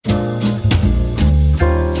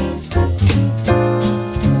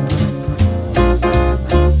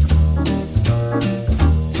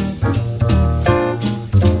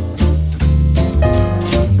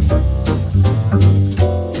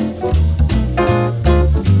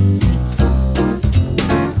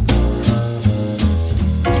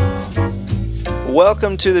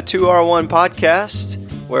Welcome to the 2R1 podcast,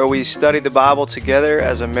 where we study the Bible together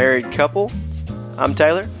as a married couple. I'm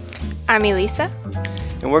Taylor. I'm Elisa.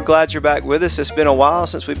 And we're glad you're back with us. It's been a while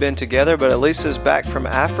since we've been together, but Elisa's back from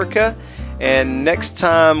Africa. And next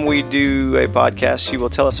time we do a podcast, she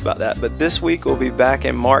will tell us about that. But this week we'll be back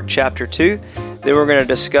in Mark chapter 2. Then we're going to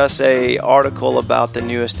discuss an article about the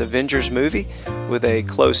newest Avengers movie with a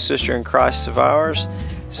close sister in Christ of ours.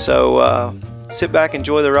 So sit back,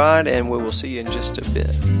 enjoy the ride, and we will see you in just a bit.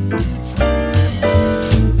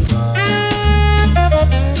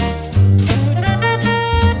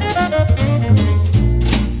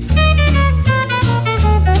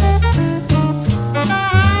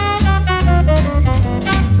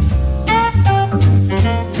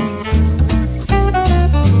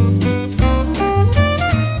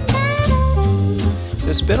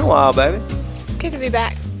 It's been a while, baby. It's good to be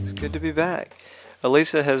back. It's good to be back.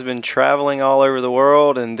 Elisa has been traveling all over the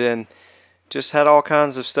world and then just had all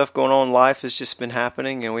kinds of stuff going on. Life has just been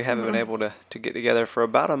happening, and we haven't been able to get together for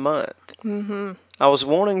about a month. Mm-hmm. I was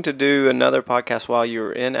wanting to do another podcast while you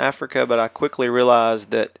were in Africa, but I quickly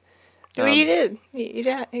realized that... well, you did. You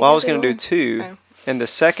did. Well, I was going to do two. Oh. And the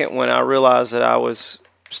second one, I realized that I was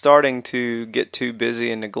starting to get too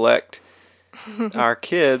busy and neglect our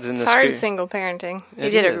kids. It's hard single parenting.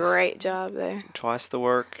 You did a great job there. Twice the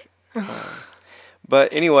work.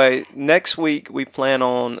 But anyway, next week we plan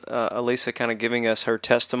on Elisa kind of giving us her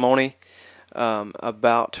testimony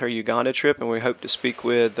about her Uganda trip, and we hope to speak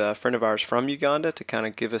with a friend of ours from Uganda to kind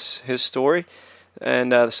of give us his story.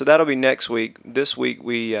 And so that'll be next week. This week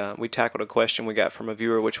we tackled a question we got from a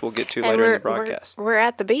viewer, which we'll get to later in the broadcast. We're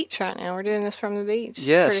at the beach right now. We're doing this from the beach.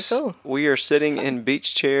 Yes, it's pretty cool. We are sitting in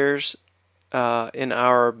beach chairs in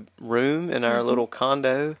our room, in our little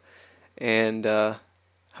condo, and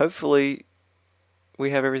hopefully we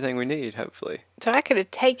have everything we need, hopefully. So I could have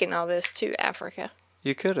taken all this to Africa.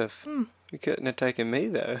 You could have. You couldn't have taken me,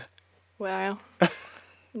 though. Well,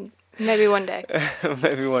 maybe one day.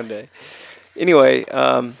 Maybe one day. Anyway,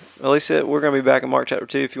 Elisa, we're going to be back in Mark chapter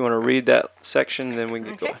 2. If you want to read that section, then we can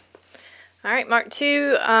get going. All right, Mark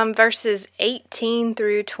 2, verses 18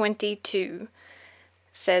 through 22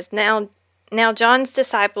 says, Now John's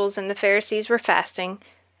disciples and the Pharisees were fasting,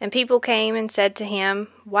 and people came and said to him,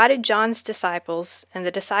 Why did John's disciples and the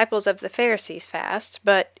disciples of the Pharisees fast,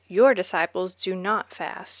 but your disciples do not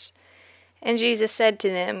fast? And Jesus said to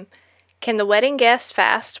them, Can the wedding guests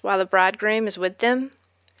fast while the bridegroom is with them?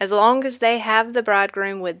 As long as they have the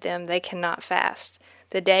bridegroom with them, they cannot fast.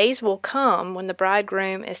 The days will come when the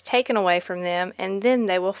bridegroom is taken away from them, and then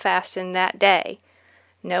they will fast in that day.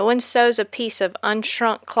 No one sews a piece of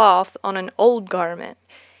unshrunk cloth on an old garment.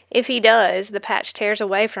 If he does, the patch tears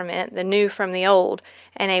away from it, the new from the old,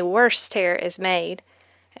 and a worse tear is made.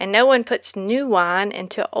 And no one puts new wine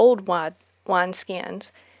into old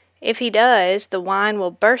wineskins. If he does, the wine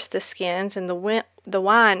will burst the skins, and the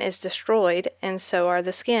wine is destroyed, and so are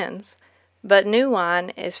the skins. But new wine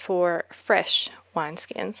is for fresh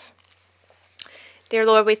wineskins. Dear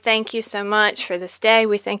Lord, we thank you so much for this day.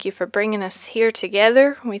 We thank you for bringing us here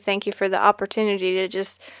together. We thank you for the opportunity to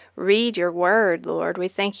just read your word, Lord. We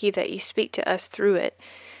thank you that you speak to us through it.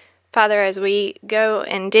 Father, as we go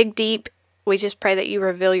and dig deep, we just pray that you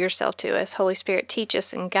reveal yourself to us. Holy Spirit, teach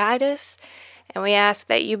us and guide us. And we ask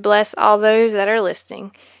that you bless all those that are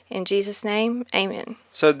listening. In Jesus' name, amen.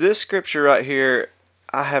 So this scripture right here,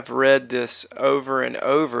 I have read this over and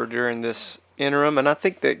over during this interim, and I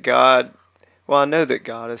think that I know that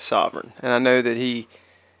God is sovereign, and I know that he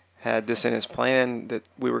had this in his plan, that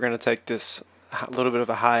we were going to take this little bit of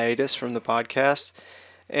a hiatus from the podcast.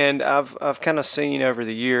 And I've kind of seen over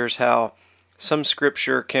the years how some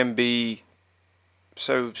scripture can be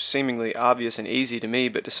so seemingly obvious and easy to me,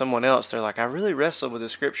 but to someone else, they're like, I really wrestled with the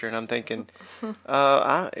scripture, and I'm thinking,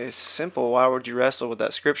 it's simple. Why would you wrestle with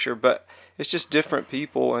that scripture? But it's just different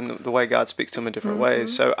people and the way God speaks to them in different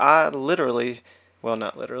ways. So I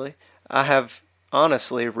I have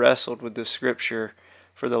honestly wrestled with this scripture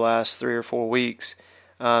for the last 3 or 4 weeks,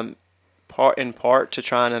 in part to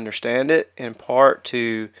try and understand it, in part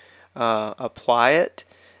to apply it,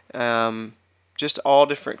 just all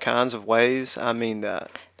different kinds of ways. I mean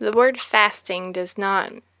that. The word fasting does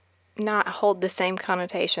not hold the same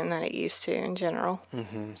connotation that it used to in general.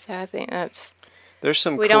 Mm-hmm. So I think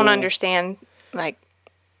we don't understand like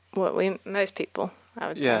what most people, I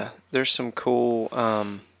would say. Yeah, there's some cool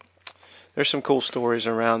stories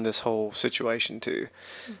around this whole situation too.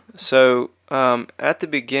 Mm-hmm. So at the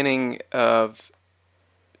beginning of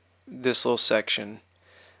this little section,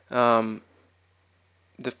 the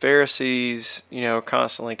Pharisees, are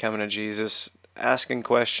constantly coming to Jesus, asking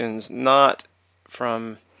questions, not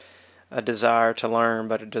from a desire to learn,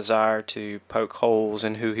 but a desire to poke holes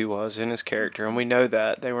in who he was in his character. And we know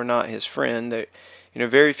that they were not his friend. They,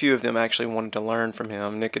 very few of them actually wanted to learn from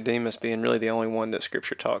him. Nicodemus being really the only one that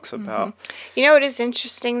Scripture talks about. You know what is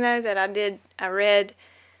interesting though that I read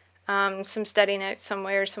some study notes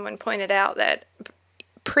somewhere. Someone pointed out that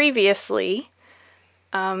previously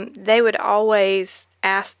they would always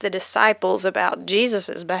ask the disciples about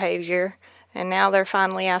Jesus's behavior, and now they're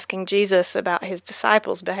finally asking Jesus about his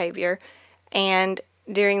disciples' behavior. And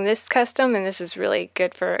during this custom, and this is really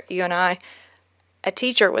good for you and I, a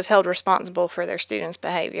teacher was held responsible for their students'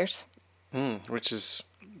 behaviors. Which is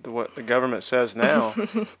what the government says now.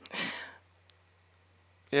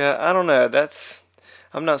 Yeah, I don't know.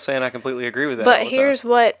 I'm not saying I completely agree with that. But here's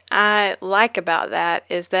what I like about that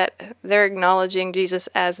is that they're acknowledging Jesus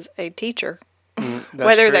as a teacher.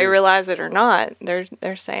 Whether they realize it or not,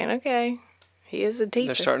 they're saying, okay, he is a teacher.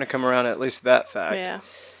 They're starting to come around at least that fact. Yeah.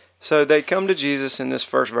 So they come to Jesus in this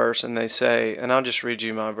first verse and they say, and I'll just read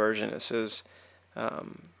you my version. It says,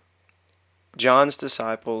 John's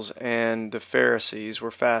disciples and the Pharisees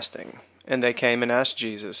were fasting, and they came and asked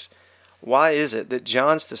Jesus, why is it that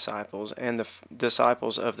John's disciples and the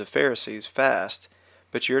disciples of the Pharisees fast,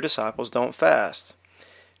 but your disciples don't fast?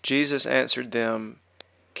 Jesus answered them,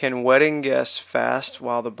 can wedding guests fast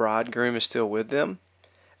while the bridegroom is still with them?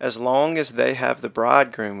 As long as they have the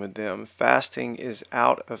bridegroom with them, fasting is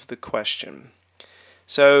out of the question.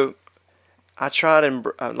 So I tried, and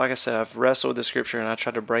like I said, I've wrestled with the Scripture and I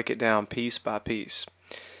tried to break it down piece by piece.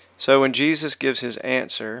 So when Jesus gives his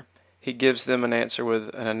answer, he gives them an answer with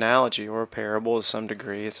an analogy or a parable to some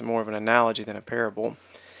degree. It's more of an analogy than a parable.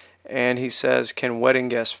 And he says, can wedding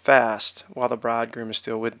guests fast while the bridegroom is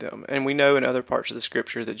still with them? And we know in other parts of the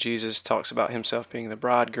Scripture that Jesus talks about himself being the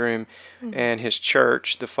bridegroom, and his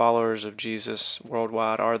church, the followers of Jesus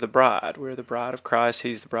worldwide, are the bride. We're the bride of Christ.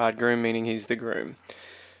 He's the bridegroom, meaning he's the groom.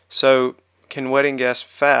 So can wedding guests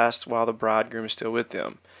fast while the bridegroom is still with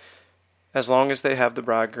them? As long as they have the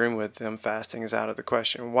bridegroom with them, fasting is out of the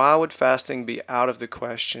question. Why would fasting be out of the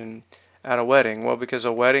question at a wedding? Well, because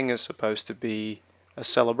a wedding is supposed to be a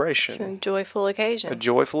celebration. It's a joyful occasion. A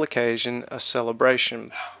joyful occasion, a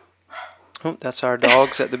celebration. Oh, that's our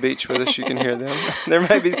dogs at the beach with us. You can hear them. There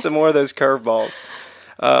may be some more of those curveballs.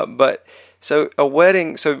 But so a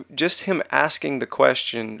wedding, so just him asking the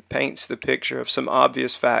question paints the picture of some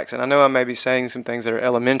obvious facts. And I know I may be saying some things that are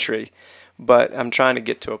elementary, but I'm trying to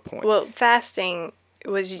get to a point. Well, fasting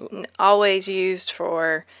was always used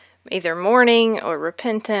for either mourning or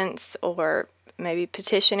repentance or maybe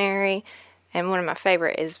petitionary. And one of my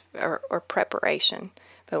favorite is or preparation.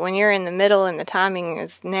 But when you're in the middle and the timing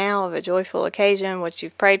is now of a joyful occasion, what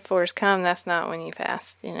you've prayed for has come, that's not when you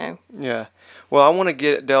fast, Yeah. Well, I want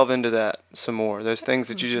to delve into that some more. Those things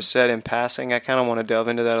that you just said in passing, I kind of want to delve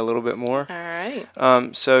into that a little bit more. All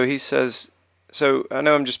right. So he says, so I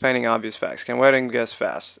know I'm just painting obvious facts. Can wedding guests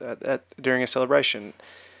fast during a celebration?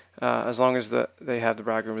 As long as they have the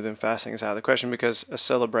bridegroom with them, fasting is out of the question, because a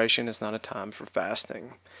celebration is not a time for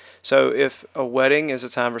fasting. So if a wedding is a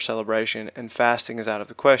time for celebration and fasting is out of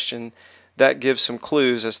the question, that gives some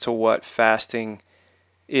clues as to what fasting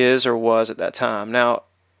is or was at that time. Now,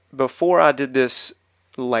 before I did this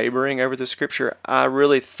laboring over the Scripture, I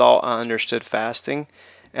really thought I understood fasting,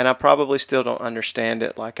 and I probably still don't understand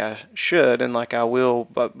it like I should and like I will,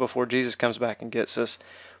 but before Jesus comes back and gets us.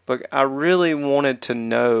 But I really wanted to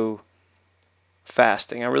know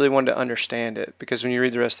fasting. I really wanted to understand it, because when you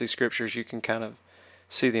read the rest of these Scriptures, you can kind of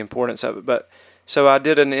see the importance of it. But so I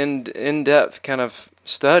did an in-depth kind of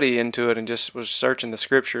study into it and just was searching the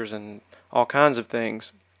Scriptures and all kinds of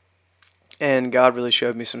things. And God really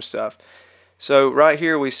showed me some stuff. So right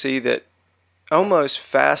here we see that almost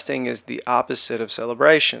fasting is the opposite of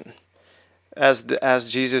celebration, as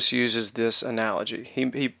Jesus uses this analogy.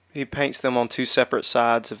 He paints them on two separate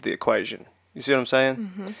sides of the equation. You see what I'm saying?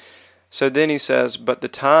 Mm-hmm. So then he says, but the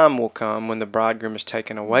time will come when the bridegroom is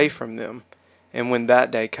taken away from them, and when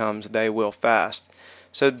that day comes, they will fast.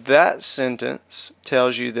 So that sentence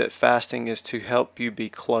tells you that fasting is to help you be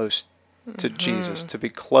close to Jesus, to be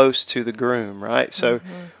close to the groom, right? So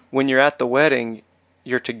when you're at the wedding,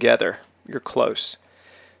 you're together, you're close.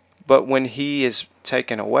 But when he is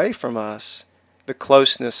taken away from us, the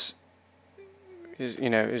closeness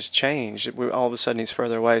is changed. All of a sudden he's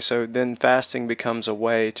further away. So then fasting becomes a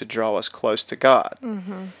way to draw us close to God.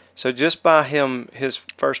 Mm-hmm. So just by his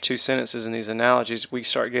first two sentences in these analogies, we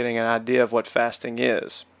start getting an idea of what fasting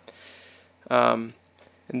is.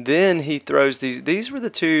 And then he throws these were the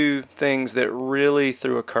two things that really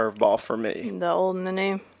threw a curveball for me. The old and the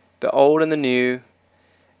new. The old and the new.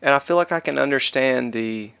 And I feel like I can understand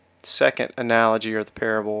the second analogy or the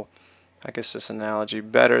parable I guess this analogy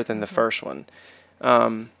better than the first one.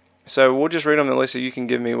 So we'll just read them, and Lisa, you can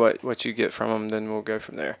give me what you get from them, then we'll go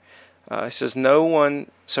from there. It says, no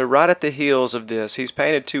one, so right at the heels of this, he's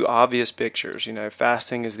painted two obvious pictures.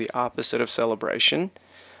 Fasting is the opposite of celebration,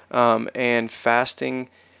 and fasting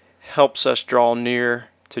helps us draw near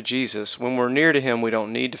to Jesus. When we're near to him, we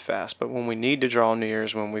don't need to fast, but when we need to draw near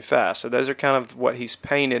is when we fast. So those are kind of what he's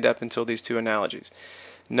painted up until these two analogies.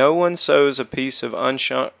 No one sews a piece of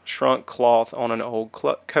unshrunk cloth on an old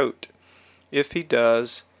coat. If he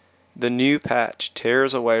does, the new patch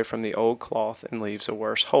tears away from the old cloth and leaves a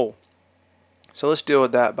worse hole. So let's deal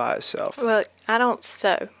with that by itself. Well, I don't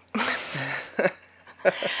sew.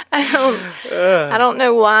 I don't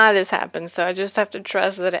know why this happens, so I just have to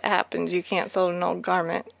trust that it happens. You can't sew an old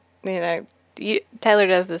garment. Taylor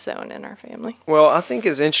does the sewing in our family. Well, I think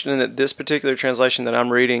it's interesting that this particular translation that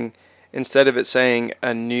I'm reading, instead of it saying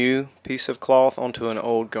a new piece of cloth onto an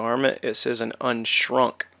old garment, it says an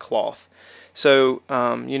unshrunk cloth. So,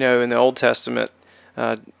 in the Old Testament,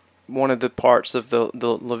 one of the parts of the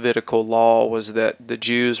Levitical law was that the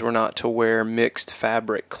Jews were not to wear mixed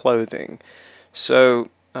fabric clothing. So,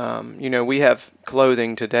 we have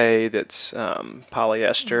clothing today that's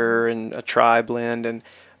polyester and a tri-blend, and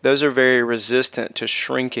those are very resistant to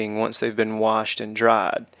shrinking once they've been washed and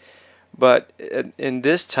dried. But in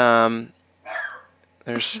this time,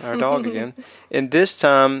 there's our dog again. In this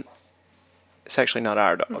time, it's actually not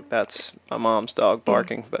our dog. That's my mom's dog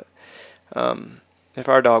barking. But if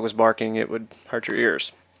our dog was barking, it would hurt your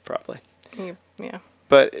ears, probably. Yeah.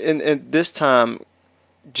 But in this time,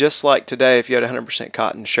 just like today, if you had a 100%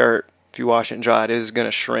 cotton shirt, if you wash it and dry it, it is going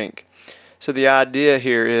to shrink. So the idea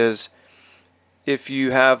here is, if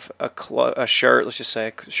you have a shirt, let's just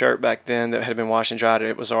say a shirt back then that had been washed and dried,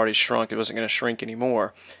 it was already shrunk, it wasn't going to shrink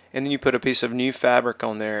anymore. And then you put a piece of new fabric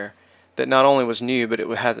on there that not only was new, but it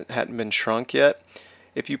hadn't been shrunk yet.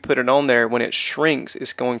 If you put it on there, when it shrinks,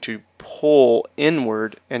 it's going to pull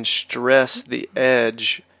inward and stress the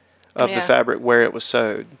edge of the fabric where it was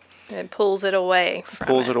sewed. It pulls it away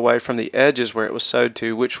it away from the edges where it was sewed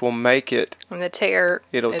to, which will make it... When the tear,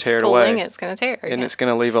 it'll tear it away. It's going to tear. And it's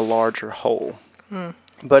going to leave a larger hole.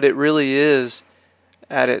 But it really is,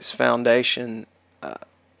 at its foundation,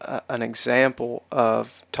 an example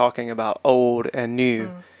of talking about old and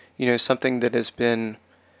new. Something that has been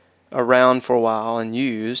around for a while and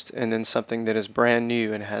used, and then something that is brand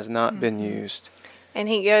new and has not been used. And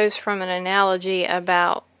he goes from an analogy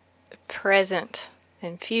about present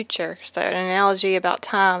and future. So an analogy about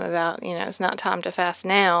time, about, it's not time to fast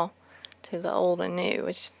now, to the old and new,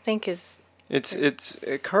 which I think is... It's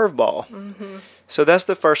a curveball. So that's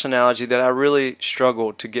the first analogy that I really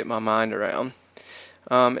struggled to get my mind around.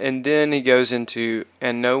 And then he goes into,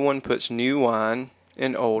 and no one puts new wine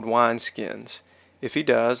in old wineskins. If he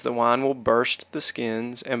does, the wine will burst the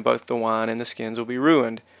skins, and both the wine and the skins will be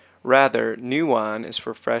ruined. Rather, new wine is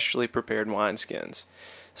for freshly prepared wineskins.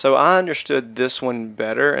 So I understood this one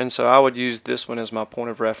better, and so I would use this one as my point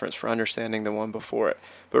of reference for understanding the one before it.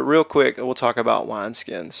 But real quick, we'll talk about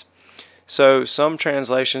wineskins. So some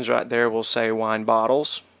translations right there will say wine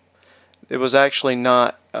bottles. It was actually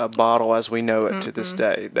not a bottle as we know it to this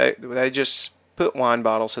day. They just put wine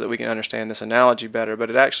bottles so that we can understand this analogy better, but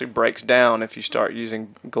it actually breaks down if you start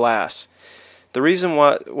using glass. The reason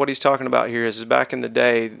what he's talking about here is back in the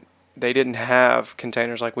day, they didn't have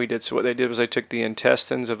containers like we did. So what they did was they took the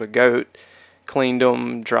intestines of a goat, cleaned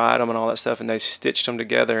them, dried them, and all that stuff, and they stitched them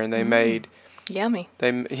together, and they made... Yummy.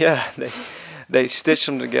 They stitched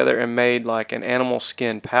them together and made like an animal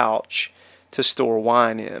skin pouch to store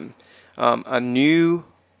wine in. A new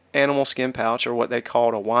animal skin pouch, or what they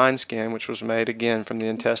called a wine skin, which was made again from the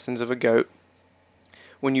intestines of a goat.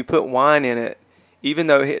 When you put wine in it, even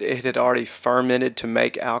though it had already fermented to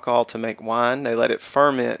make alcohol to make wine, they let it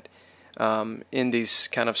ferment in these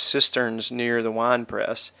kind of cisterns near the wine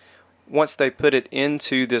press. Once they put it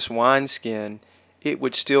into this wine skin, it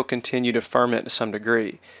would still continue to ferment to some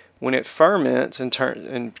degree. When it ferments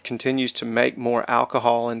and continues to make more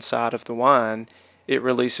alcohol inside of the wine, it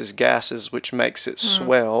releases gases, which makes it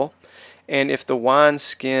swell. And if the wine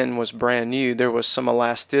skin was brand new, there was some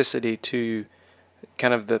elasticity to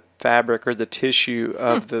kind of the fabric or the tissue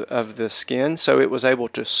of the skin, so it was able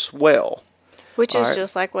to swell. Which is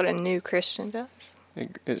just like what a new Christian does.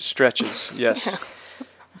 It stretches, yes.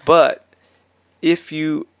 But if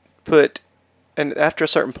you put, and after a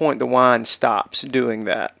certain point, the wine stops doing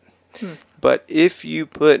that. But if you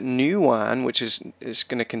put new wine, which is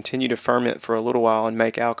going to continue to ferment for a little while and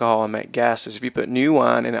make alcohol and make gases, if you put new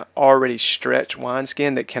wine in an already stretched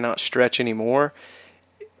wineskin that cannot stretch anymore,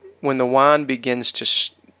 when the wine begins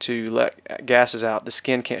to let gases out, the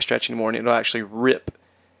skin can't stretch anymore, and it'll actually rip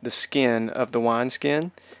the skin of the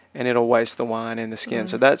wineskin, and it'll waste the wine in the skin.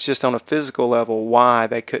 So that's just on a physical level why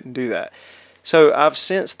they couldn't do that. So I've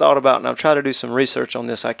since thought about, and I've tried to do some research on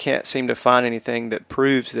this. I can't seem to find anything that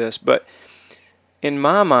proves this, but in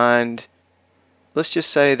my mind, let's just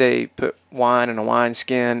say they put wine in a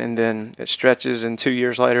wineskin and then it stretches, and 2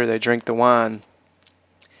 years later they drink the wine.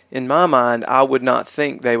 In my mind, I would not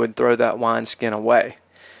think they would throw that wineskin away.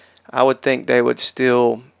 I would think they would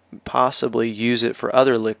still possibly use it for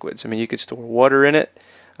other liquids. I mean, you could store water in it.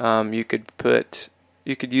 You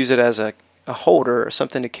could use it as a holder or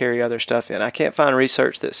something to carry other stuff in. I can't find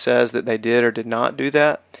research that says that they did or did not do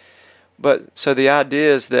that. But so the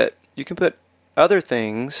idea is that you can put other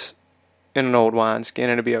things in an old wineskin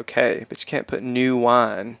and it'll be okay, but you can't put new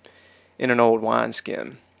wine in an old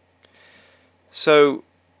wineskin. So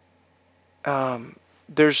I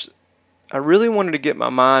really wanted to get my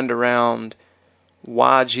mind around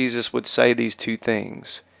why Jesus would say these two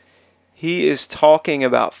things. He is talking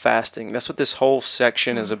about fasting. That's what this whole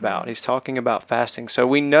section is about. He's talking about fasting. So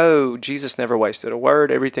we know Jesus never wasted a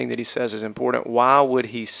word. Everything that he says is important. Why would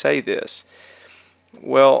he say this?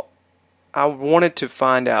 Well, I wanted to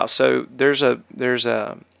find out. So there's a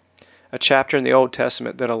chapter in the Old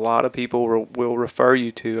Testament that a lot of people will refer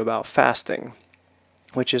you to about fasting,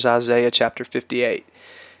 which is Isaiah chapter 58.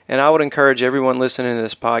 And I would encourage everyone listening to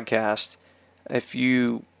this podcast, if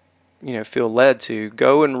you feel led to,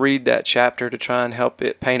 go and read that chapter to try and help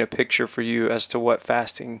it paint a picture for you as to what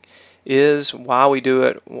fasting is, why we do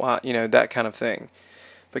it, why, that kind of thing.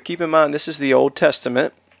 But keep in mind, this is the Old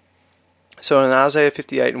Testament. So in Isaiah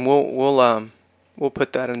 58, and we'll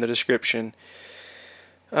put that in the description.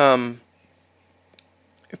 If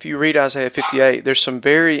you read Isaiah 58, there's some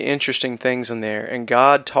very interesting things in there, and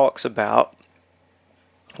God talks about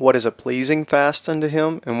what is a pleasing fast unto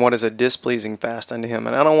him and what is a displeasing fast unto him.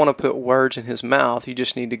 And I don't want to put words in his mouth. You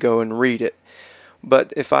just need to go and read it.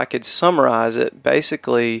 But if I could summarize it,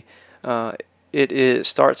 basically it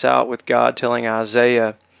starts out with God telling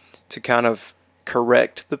Isaiah to kind of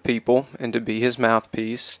correct the people and to be his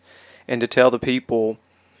mouthpiece and to tell the people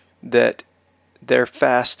that they're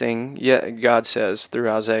fasting. Yeah, God says through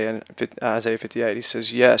Isaiah 58, he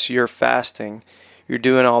says, yes, you're fasting. You're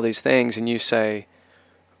doing all these things, and you say,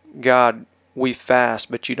 God, we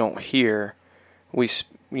fast, but you don't hear.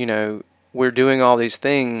 We're doing all these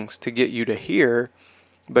things to get you to hear,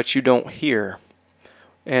 but you don't hear.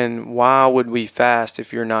 And why would we fast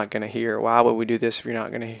if you're not going to hear? Why would we do this if you're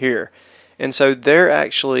not going to hear? And so they're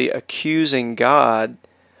actually accusing God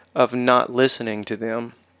of not listening to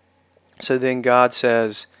them. So then God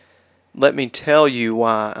says, let me tell you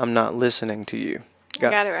why I'm not listening to you. I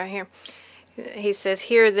got it right here. He says,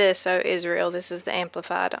 hear this, O Israel, this is the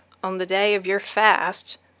Amplified. On the day of your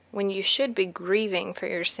fast, when you should be grieving for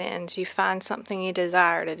your sins, you find something you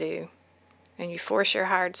desire to do. And you force your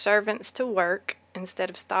hired servants to work instead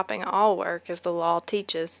of stopping all work as the law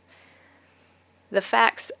teaches. The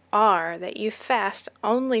facts are that you fast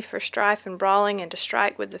only for strife and brawling and to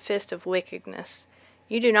strike with the fist of wickedness.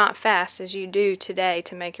 You do not fast as you do today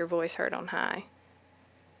to make your voice heard on high.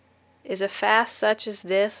 Is a fast such as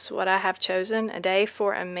this what I have chosen, a day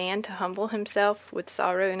for a man to humble himself with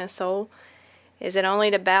sorrow in his soul? Is it only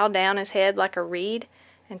to bow down his head like a reed,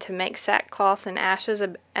 and to make sackcloth and ashes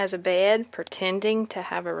as a bed, pretending to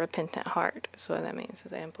have a repentant heart? That's what that means,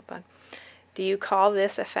 as Amplified. Do you call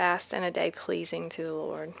this a fast and a day pleasing to the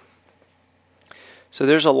Lord? So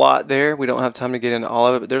there's a lot there. We don't have time to get into all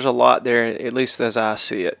of it, but there's a lot there, at least as I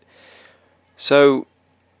see it. So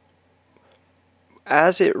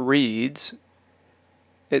as it reads,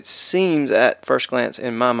 it seems at first glance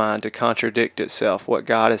in my mind to contradict itself. What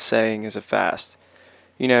God is saying is a fast.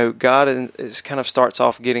 God is kind of starts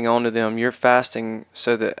off getting on to them. You're fasting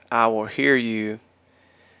so that I will hear you.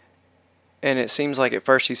 And it seems like at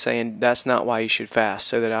first he's saying that's not why you should fast,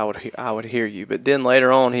 so that I would hear you. But then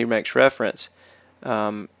later on he makes reference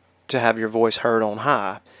to have your voice heard on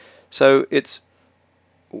high. So it's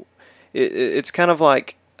kind of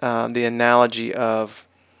like the analogy of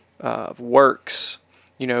works.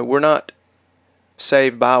 We're not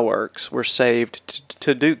saved by works. We're saved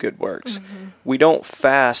to do good works. Mm-hmm. We don't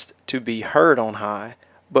fast to be heard on high,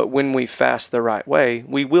 but when we fast the right way,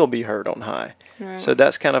 we will be heard on high. Right. So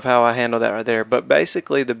that's kind of how I handle that right there. But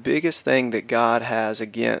basically, the biggest thing that God has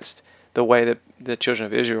against the way that the children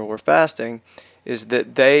of Israel were fasting is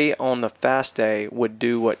that they, on the fast day, would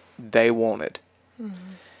do what they wanted. Mm-hmm.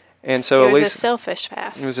 And so it was a selfish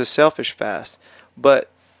fast. It was a selfish fast. But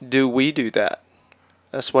do we do that?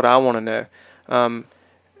 That's what I want to know.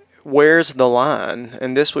 where's the line?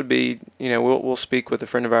 And this would be, we'll speak with a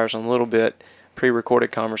friend of ours in a little bit,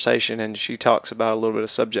 pre-recorded conversation, and she talks about a little bit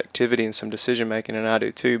of subjectivity and some decision making, and I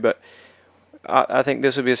do too. But I think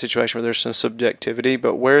this would be a situation where there's some subjectivity,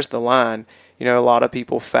 but where's the line? A lot of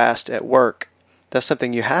people fast at work. That's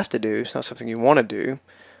something you have to do. It's not something you want to do.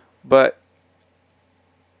 But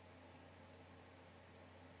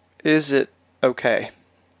is it okay?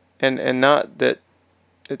 And not that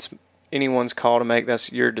it's anyone's call to make,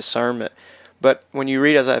 that's your discernment. But when you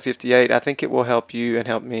read Isaiah 58, I think it will help you and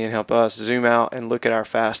help me and help us zoom out and look at our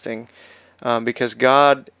fasting. Because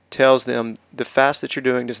God tells them, the fast that you're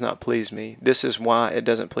doing does not please me. This is why it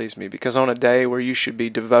doesn't please me. Because on a day where you should be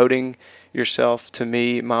devoting yourself to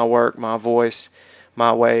me, my work, my voice,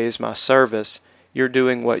 my ways, my service, you're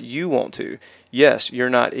doing what you want to. Yes, you're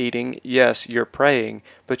not eating. Yes, you're praying.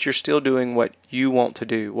 But you're still doing what you want to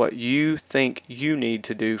do, what you think you need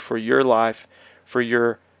to do for your life, for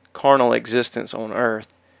your carnal existence on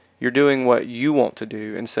earth. You're doing what you want to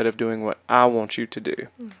do instead of doing what I want you to do.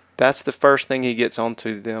 That's the first thing he gets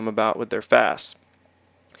onto them about with their fast.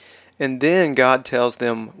 And then God tells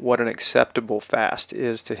them what an acceptable fast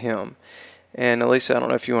is to him. And Elisa, I don't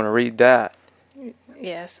know if you want to read that.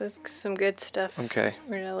 Yes, that's some good stuff. Okay.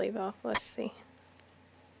 We're going to leave off. Let's see.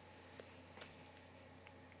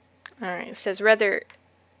 All right. It says, "Rather,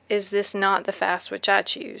 is this not the fast which I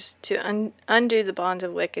choose? To undo the bonds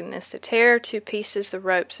of wickedness, to tear to pieces the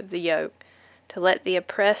ropes of the yoke, to let the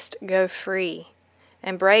oppressed go free,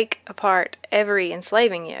 and break apart every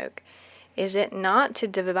enslaving yoke? Is it not to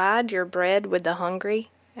divide your bread with the hungry,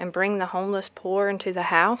 and bring the homeless poor into the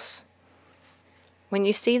house? When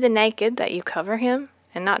you see the naked, that you cover him,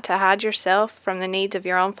 and not to hide yourself from the needs of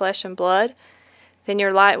your own flesh and blood? Then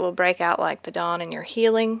your light will break out like the dawn, and your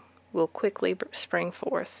healing will quickly spring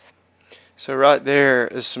forth." So right there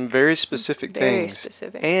is some very specific Very things.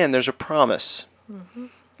 specific. And there's a promise. Mm-hmm.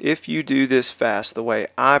 If you do this fast the way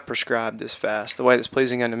I prescribe this fast, the way that's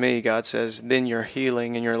pleasing unto me, God says, then your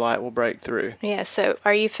healing and your light will break through. Yeah, so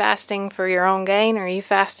are you fasting for your own gain, or are you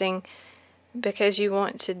fasting because you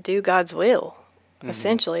want to do God's will,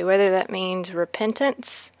 essentially? Whether that means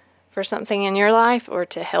repentance for something in your life or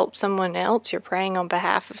to help someone else, you're praying on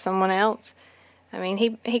behalf of someone else. I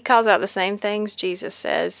mean, he calls out the same things Jesus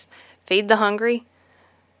says: feed the hungry,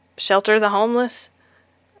 shelter the homeless,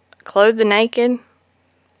 clothe the naked,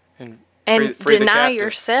 and free deny the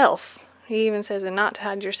yourself. He even says, and not to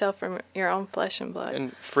hide yourself from your own flesh and blood.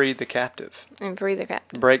 And free the captive. And free the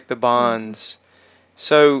captive. Break the bonds.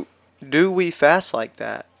 So, do we fast like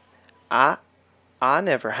that? I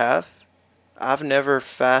never have. I've never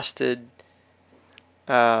fasted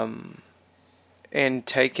and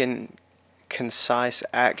taken concise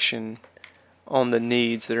action on the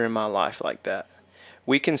needs that are in my life like that.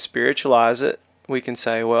 We can spiritualize it. We can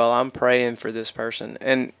say, well, I'm praying for this person.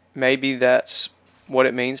 And maybe that's what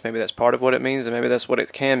it means. Maybe that's part of what it means. And maybe that's what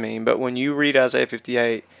it can mean. But when you read Isaiah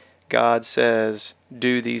 58, God says,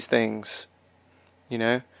 do these things.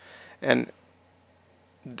 And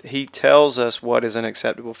he tells us what is an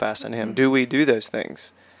acceptable fast in him. Mm-hmm. Do we do those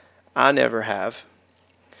things? I never have.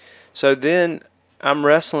 So then I'm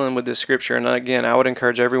wrestling with this scripture, and again, I would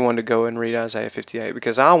encourage everyone to go and read Isaiah 58,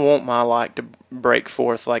 because I want my light to break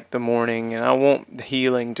forth like the morning, and I want the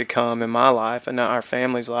healing to come in my life and not our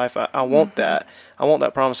family's life. I want that. I want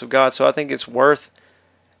that promise of God. So I think it's worth,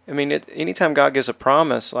 anytime God gives a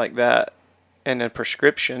promise like that and a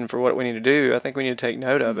prescription for what we need to do, I think we need to take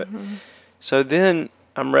note of it. So then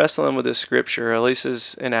I'm wrestling with this scripture.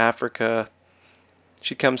 Elisa's in Africa.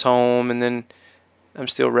 She comes home, and then I'm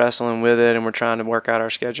still wrestling with it, and we're trying to work out our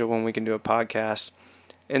schedule when we can do a podcast.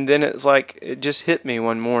 And then it's like, it just hit me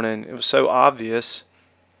one morning. It was so obvious.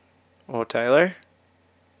 Well, Taylor,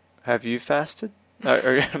 have you fasted?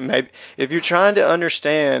 Or maybe if you're trying to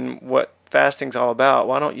understand what fasting's all about,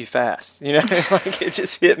 why don't you fast? Like, it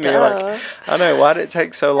just hit me. Like, I know, why did it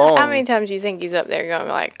take so long? How many times do you think he's up there going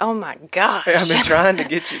like, oh my gosh? I've been trying to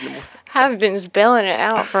get you to... I've been spelling it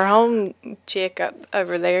out for home chick up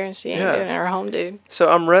over there, and she ain't doing it, her home dude. So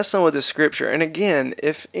I'm wrestling with the scripture. And again,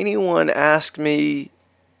 if anyone asked me,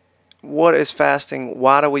 what is fasting?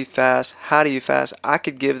 Why do we fast? How do you fast? I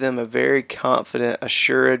could give them a very confident,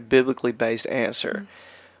 assured, biblically based answer.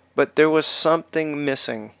 But there was something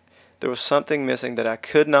missing. There was something missing that I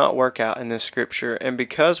could not work out in this scripture. And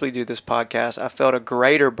because we do this podcast, I felt a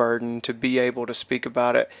greater burden to be able to speak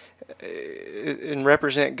about it and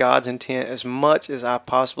represent God's intent as much as I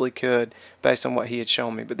possibly could based on what he had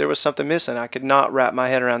shown me. But there was something missing. I could not wrap my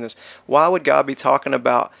head around this. Why would God be talking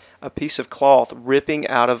about a piece of cloth ripping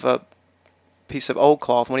out of a piece of old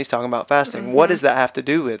cloth when he's talking about fasting? What does that have to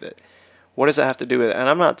do with it? What does that have to do with it? And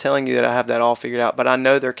I'm not telling you that I have that all figured out, but I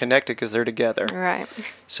know they're connected because they're together. Right.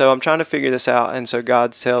 So I'm trying to figure this out, and so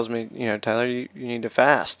God tells me, Tyler, you need to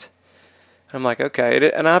fast. I'm like,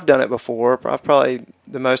 okay, and I've done it before. I've probably,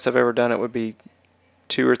 the most I've ever done it would be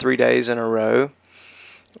 2 or 3 days in a row.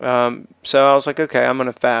 So I was like, okay, I'm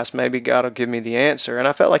going to fast. Maybe God will give me the answer. And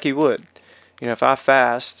I felt like he would. If I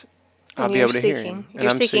fast, I'll be able to hear him. And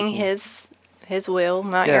You're seeking his will,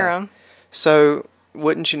 not your own. So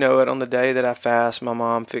wouldn't you know it, on the day that I fast, my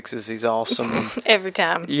mom fixes these awesome, every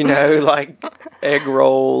time, like egg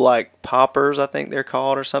roll, like poppers, I think they're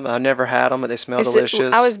called, or something. I never had them, but they smell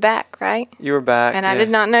delicious. I was back, right? You were back. And I did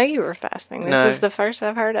not know you were fasting. This is the first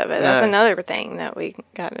I've heard of it. That's No. another thing that we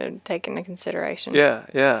got to take into consideration.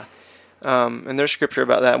 Yeah. And there's scripture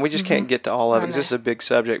about that, and we just can't get to all of it because this is a big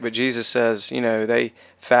subject. But Jesus says, they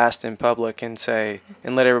fast in public and say,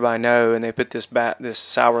 and let everybody know, and they put this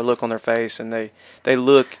sour look on their face, and they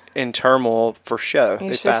look in turmoil for show. You're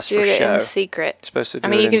they supposed fast to do for it show. in secret. Supposed to do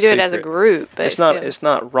I mean, it you can in do secret. it as a group, but it's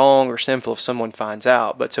not wrong or sinful if someone finds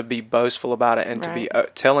out, but to be boastful about it and to be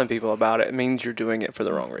telling people about it means you're doing it for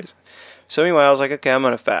the wrong reason. So anyway, I was like, okay, I'm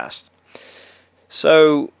going to fast.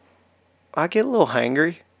 So I get a little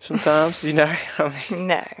hangry sometimes, No.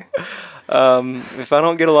 If I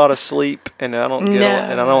don't get a lot of sleep and I don't and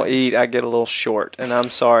I don't eat, I get a little short. And I'm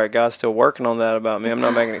sorry, God's still working on that about me. I'm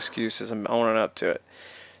not making excuses. I'm owning up to it.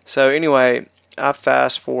 So anyway, I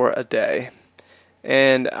fast for a day,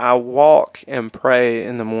 and I walk and pray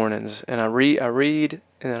in the mornings, and I read,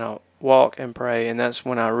 and then I walk and pray, and that's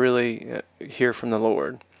when I really hear from the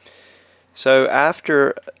Lord. So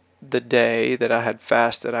after the day that I had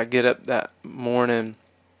fasted, I get up that morning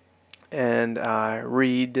and I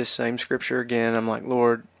read this same scripture again. I'm like,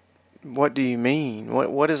 Lord, what do you mean?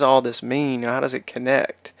 What does all this mean? How does it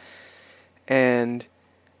connect? And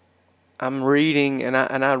I'm reading, and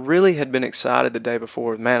I really had been excited the day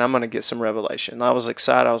before. Man, I'm going to get some revelation. I was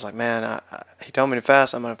excited. I was like, man, he told me to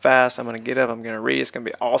fast. I'm going to fast. I'm going to get up. I'm going to read. It's going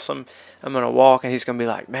to be awesome. I'm going to walk, and he's going to be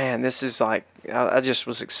like, man, this is like, I just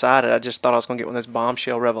was excited. I just thought I was going to get one of those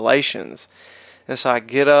bombshell revelations. And so I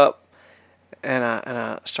get up, and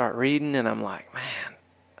I start reading, and I'm like, man,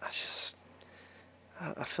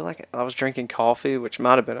 I feel like I was drinking coffee, which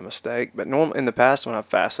might have been a mistake. But in the past, when I've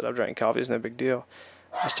fasted, I've drank coffee. It's no big deal.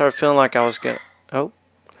 I started feeling like I was going to...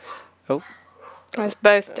 Oh. It's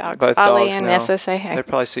both dogs. Both Ollie dogs and now. Nessa say hey. They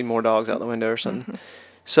probably see more dogs out the window or something. Mm-hmm.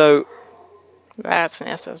 So... That's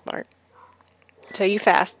Nessa's bark. So you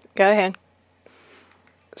fast. Go ahead.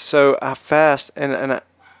 So I fast, and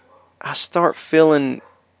I start feeling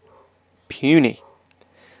puny.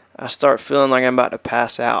 I start feeling like I'm about to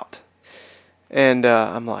pass out. And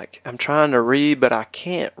I'm like, I'm trying to read, but I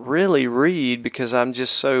can't really read because I'm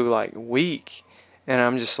just so like weak. And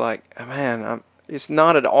I'm just like, man, it's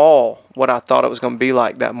not at all what I thought it was going to be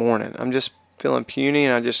like that morning. I'm just feeling puny,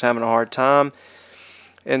 and I'm just having a hard time.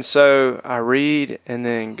 And so I read, and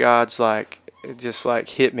then God's like, it just like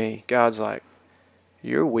hit me. God's like,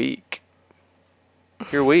 you're weak.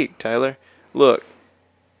 You're weak, Taylor. Look,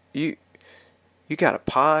 you got a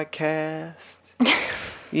podcast.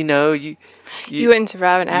 You wouldn't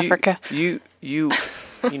survive in Africa. You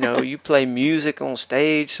play music on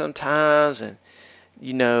stage sometimes, and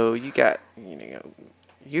you're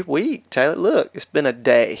weak, Taylor. Look, it's been a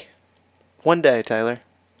day. One day, Taylor.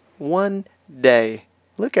 One day.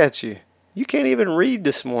 Look at you. You can't even read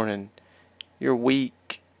this morning. You're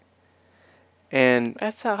weak. And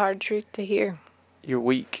that's a hard truth to hear. You're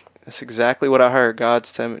weak. That's exactly what I heard.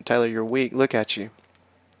 God's telling me, Taylor, you're weak. Look at you.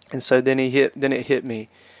 And so then it hit me.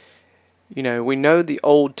 We know the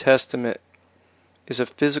Old Testament is a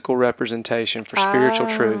physical representation for spiritual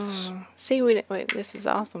truths. See, wait, this is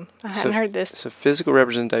awesome. I hadn't heard this. It's a physical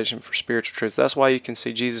representation for spiritual truths. That's why you can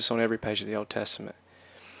see Jesus on every page of the Old Testament.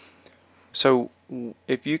 So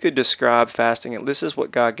if you could describe fasting, and this is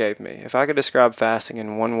what God gave me. If I could describe fasting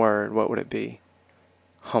in one word, what would it be?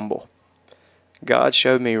 Humble. God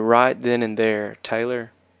showed me right then and there,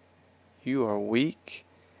 Taylor, you are weak.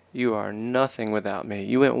 You are nothing without me.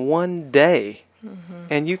 You went one day,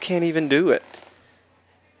 and you can't even do it.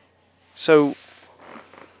 So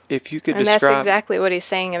if you could describe... And that's exactly what he's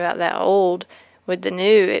saying about that old. With the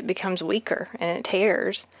new, it becomes weaker, and it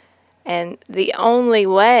tears. And the only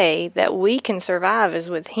way that we can survive is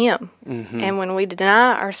with him. Mm-hmm. And when we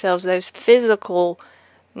deny ourselves those physical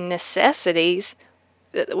necessities,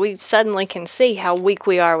 we suddenly can see how weak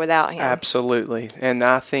we are without him. Absolutely. And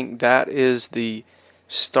I think that is the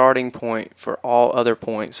starting point for all other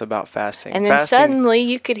points about fasting. And then suddenly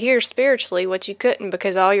you could hear spiritually what you couldn't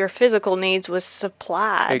because all your physical needs was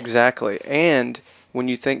supplied. Exactly. And when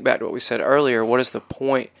you think back to what we said earlier, what is the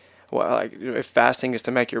point? well, like if fasting is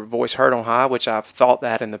to make your voice heard on high, which I've thought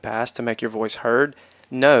that in the past, to make your voice heard.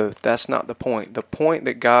 No, that's not the point. The point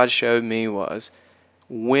that God showed me was,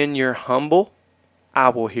 when you're humble, I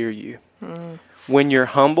will hear you. When you're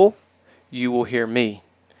humble, you will hear me.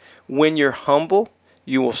 When you're humble,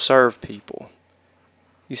 you will serve people.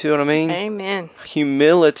 You see what I mean? Amen.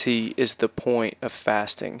 Humility is the point of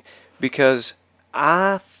fasting, because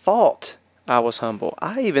I thought I was humble.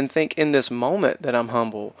 I even think in this moment that I'm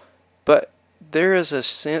humble, but there is a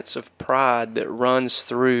sense of pride that runs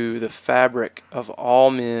through the fabric of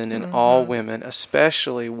all men and all women,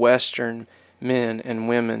 especially Western men and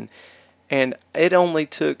women. And it only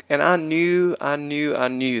took, and I knew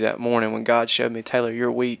that morning when God showed me, Taylor,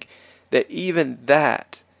 you're weak, that even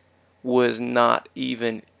that was not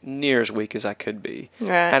even near as weak as I could be.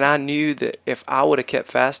 Right. And I knew that if I would have kept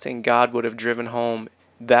fasting, God would have driven home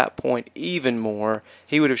that point even more.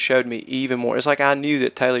 He would have showed me even more. It's like I knew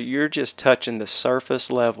that, Taylor, you're just touching the surface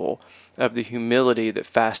level of the humility that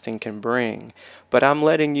fasting can bring. But I'm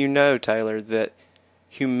letting you know, Taylor, that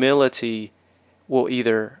humility will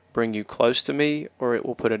either bring you close to me, or it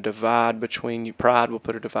will put a divide between you. Pride will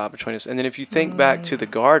put a divide between us. And then if you think back to the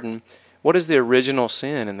garden, what is the original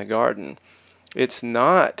sin in the garden? It's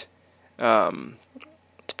not.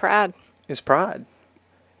 It's pride. It's pride.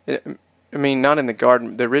 I mean, not in the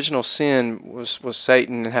garden. The original sin was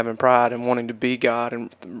Satan and having pride and wanting to be God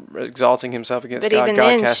and exalting himself against But God. even God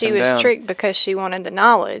then, cast she him was down. tricked because she wanted the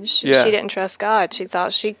knowledge. Yeah. She didn't trust God. She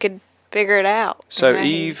thought she could figure it out. So You know,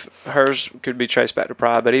 Eve, hers could be traced back to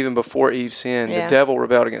pride, but even before Eve sinned, Yeah. the devil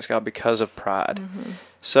rebelled against God because of pride.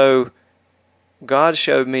 So God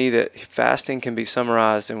showed me that fasting can be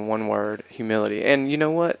summarized in one word: humility. And you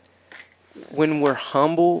know what? When we're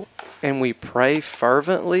humble and we pray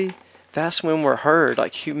fervently, that's when we're heard.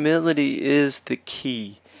 Like, humility is the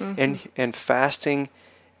key. And fasting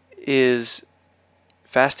hands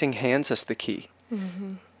us the key.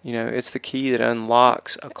 You know, it's the key that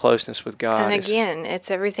unlocks a closeness with God. And again, it's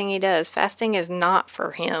everything he does. Fasting is not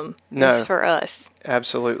for him. No. It's for us.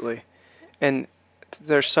 Absolutely. And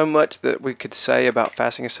there's so much that we could say about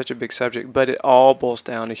fasting. It's such a big subject, but it all boils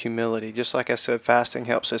down to humility. Just like I said, fasting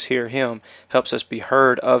helps us hear him, helps us be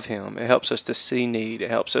heard of him. It helps us to see need. It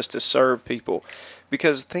helps us to serve people.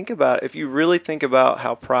 Because think about it, if you really think about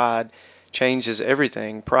how pride changes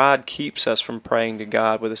everything. Pride keeps us from praying to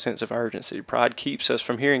God with a sense of urgency. Pride keeps us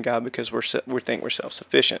from hearing God because we think we're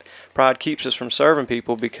self-sufficient. Pride keeps us from serving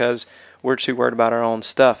people because we're too worried about our own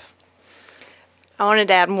stuff. I wanted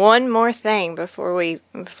to add one more thing before we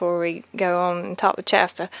go on and talk with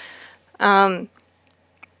Chasta.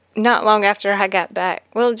 Not long after I got back,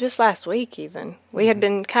 well, just last week even, we had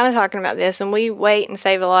been kind of talking about this, and we wait and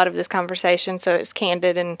save a lot of this conversation so it's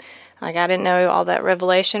candid, and like I didn't know all that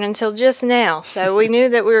revelation until just now. So we knew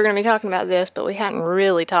that we were going to be talking about this, but we hadn't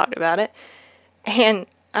really talked about it. And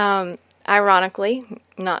ironically,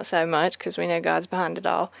 not so much because we know God's behind it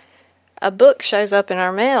all, a book shows up in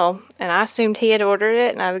our mail, and I assumed he had ordered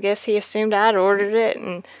it, and I guess he assumed I'd ordered it,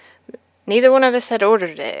 and neither one of us had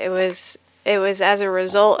ordered it. It was as a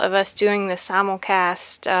result of us doing the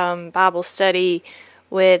simulcast Bible study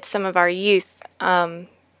with some of our youth. When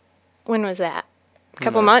was that? A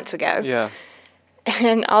couple months ago. Yeah.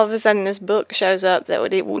 And all of a sudden this book shows up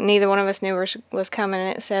that neither one of us knew was coming,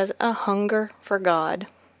 and it says, A Hunger for God,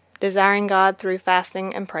 Desiring God Through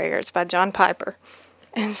Fasting and Prayer. It's by John Piper.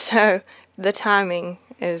 And so the timing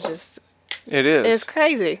is just... It is. It's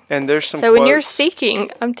crazy. And there's some So when you're quotes.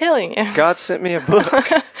 seeking, I'm telling you. God sent me a book.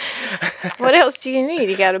 What else do you need?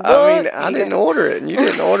 You got a book? I mean, I didn't order it, and you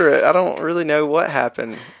didn't order it. I don't really know what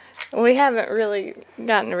happened. We haven't really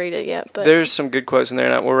gotten to read it yet, but There's some good quotes in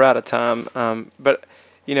there, and we're out of time. But,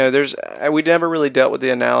 you know, we never really dealt with the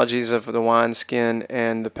analogies of the wineskin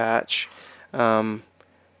and the patch.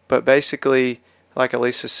 But basically, like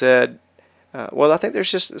Elisa said, well, I think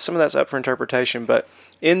there's just some of that's up for interpretation, but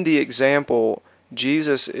in the example,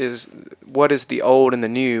 Jesus is, what is the old and the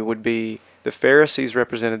new would be, the Pharisees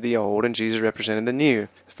represented the old and Jesus represented the new.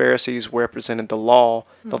 The Pharisees represented the law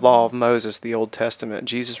of Moses, the Old Testament.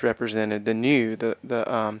 Jesus represented the new,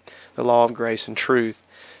 the law of grace and truth.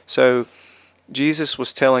 So Jesus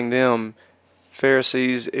was telling them,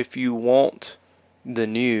 Pharisees, if you want the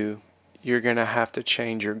new, you're going to have to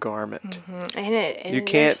change your garment. and You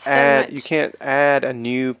can't add a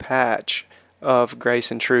new patch of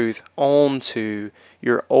grace and truth onto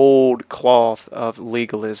your old cloth of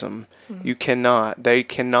legalism. You cannot. They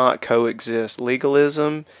cannot coexist.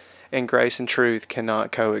 Legalism and grace and truth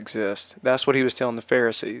cannot coexist. That's what he was telling the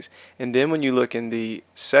Pharisees. And then when you look in the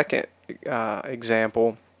second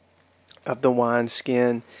example of the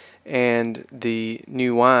wineskin and the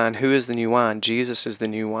new wine. Who is the new wine? Jesus is the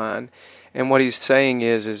new wine. And what he's saying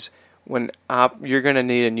is you're going to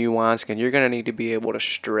need a new wineskin. You're going to need to be able to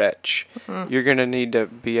stretch. You're going to need to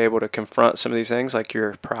be able to confront some of these things like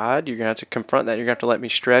your pride. You're going to have to confront that. You're going to have to let me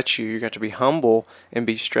stretch you. You're going to have to be humble and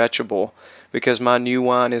be stretchable, because my new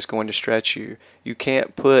wine is going to stretch you. You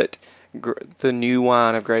can't put the new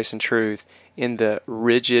wine of grace and truth in the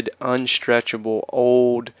rigid, unstretchable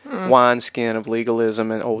old wineskin of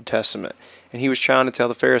legalism and Old Testament. And he was trying to tell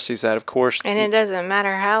the Pharisees that, of course. And it doesn't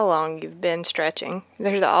matter how long you've been stretching.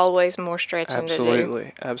 There's always more stretching to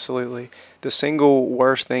do. Absolutely. The single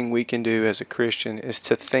worst thing we can do as a Christian is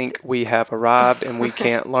to think we have arrived and we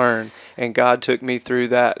can't learn. And God took me through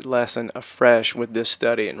that lesson afresh with this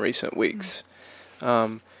study in recent weeks.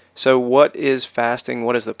 So what is fasting?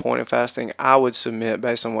 What is the point of fasting? I would submit,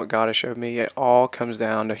 based on what God has showed me, it all comes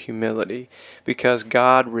down to humility, because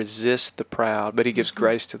God resists the proud, but he gives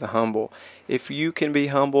grace to the humble. If you can be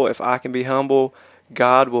humble, if I can be humble,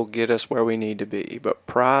 God will get us where we need to be. But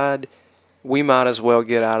pride, we might as well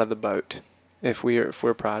get out of the boat if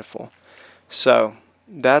we're prideful. So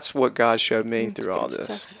that's what God showed me through all this.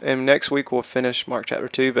 Stuff. And next week we'll finish Mark chapter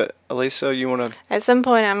 2. But Elisa, you want to? At some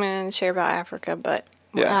point I'm going to share about Africa, but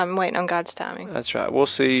I'm waiting on God's timing. That's right. We'll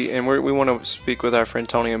see. And we want to speak with our friend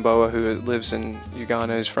Tony Mboa, who lives in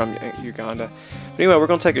Uganda, who's from Uganda. But anyway, we're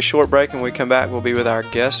going to take a short break, and when we come back, we'll be with our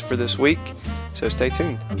guest for this week. So stay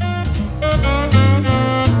tuned.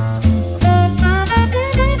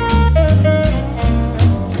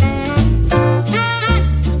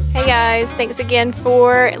 Hey guys, thanks again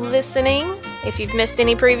for listening. If you've missed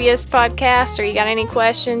any previous podcasts or you got any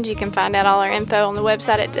questions, you can find out all our info on the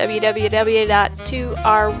website at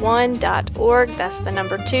www.2r1.org. That's the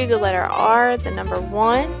number 2, the letter R, the number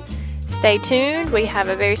 1. Stay tuned. We have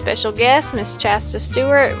a very special guest, Miss Chasta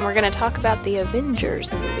Stewart, and we're going to talk about the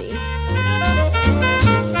Avengers movie.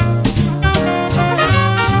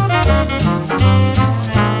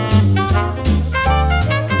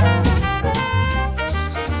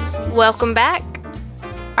 Welcome back.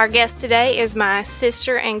 Our guest today is my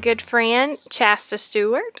sister and good friend, Chasta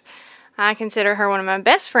Stewart. I consider her one of my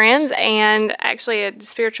best friends and actually a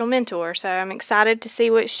spiritual mentor, so I'm excited to see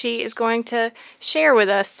what she is going to share with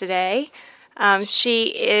us today. She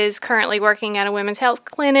is currently working at a women's health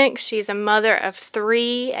clinic. She's a mother of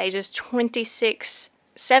 3, ages 26,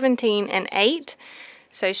 17, and 8.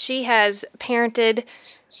 So she has parented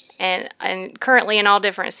and currently in all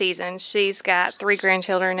different seasons. She's got 3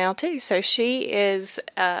 grandchildren now too. So she is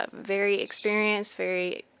very experienced,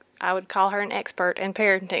 I would call her an expert in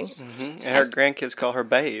parenting. Mm-hmm. And her grandkids call her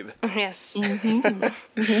Babe. Yes.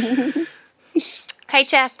 Mm-hmm. Hey,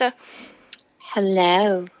 Chasta.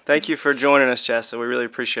 Hello. Thank you for joining us, Chasta. We really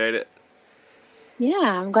appreciate it.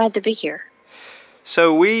 Yeah, I'm glad to be here.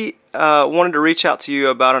 So we wanted to reach out to you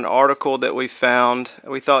about an article that we found.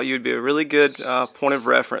 We thought you'd be a really good point of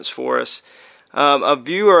reference for us. A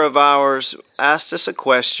viewer of ours asked us a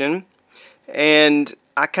question, and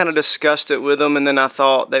I kind of discussed it with them, and then I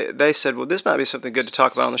thought, they said, well, this might be something good to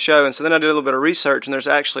talk about on the show. And so then I did a little bit of research, and there's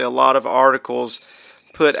actually a lot of articles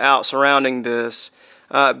put out surrounding this.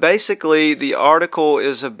 Basically, the article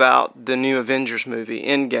is about the new Avengers movie,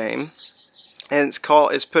 Endgame. And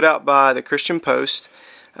it's put out by the Christian Post.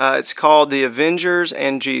 It's called The Avengers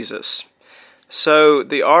and Jesus. So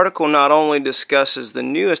the article not only discusses the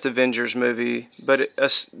newest Avengers movie, but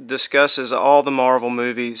it discusses all the Marvel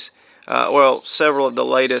movies, several of the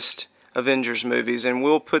latest Avengers movies, and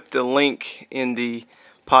we'll put the link in the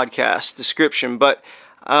podcast description. But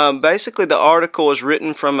basically the article is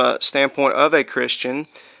written from a standpoint of a Christian,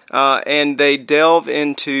 and they delve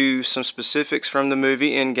into some specifics from the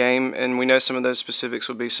movie Endgame, and we know some of those specifics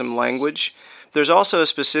will be some language. There's also a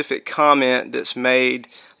specific comment that's made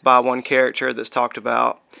by one character that's talked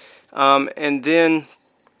about. And then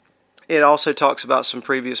it also talks about some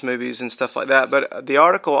previous movies and stuff like that. But the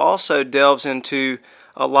article also delves into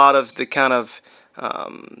a lot of the kind of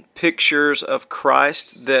pictures of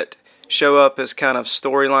Christ that show up as kind of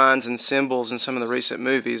storylines and symbols in some of the recent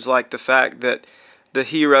movies, like the fact that the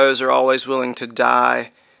heroes are always willing to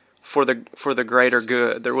die for the greater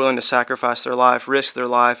good. They're willing to sacrifice their life, risk their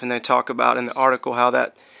life, and they talk about in the article how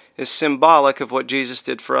that is symbolic of what Jesus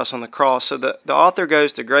did for us on the cross. So the author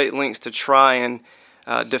goes to great lengths to try and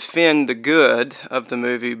defend the good of the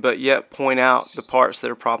movie, but yet point out the parts that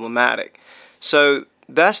are problematic. So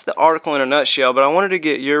that's the article in a nutshell, but I wanted to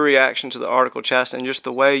get your reaction to the article, Chasta, and just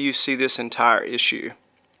the way you see this entire issue.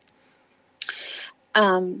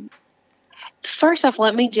 First off,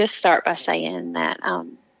 let me just start by saying that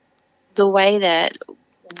the way that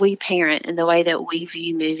we parent and the way that we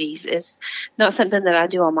view movies is not something that I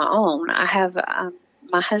do on my own. I have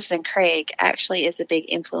my husband, Craig, actually is a big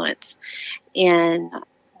influence in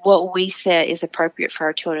what we say is appropriate for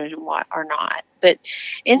our children and what are not. But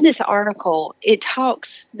in this article, it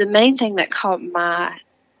talks, the main thing that caught my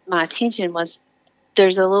attention was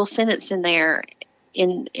there's a little sentence in there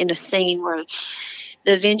in a scene where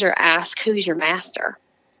the Avenger asks, "Who's your master?"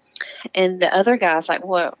 And the other guy's like,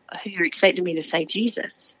 "Well, who you're expecting me to say?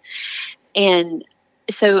 Jesus." And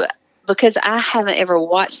so, because I haven't ever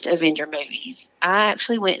watched Avenger movies, I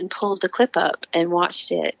actually went and pulled the clip up and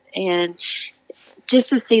watched it, and just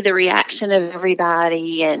to see the reaction of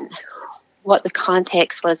everybody and what the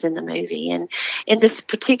context was in the movie. And in this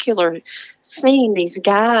particular scene, these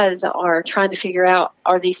guys are trying to figure out,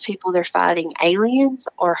 are these people they're fighting aliens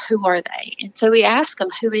or who are they? And so we ask them,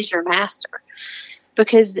 "Who is your master?"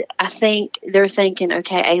 Because I think they're thinking,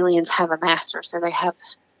 okay, aliens have a master, so they have,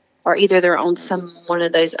 or either they're on one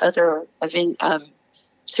of those other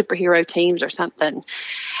superhero teams or something.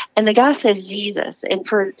 And the guy says Jesus. And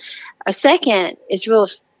for a second, it's real,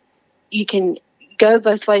 you can go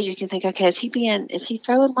both ways. You can think, okay, is he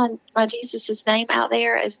throwing my Jesus' name out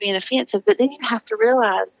there as being offensive? But then you have to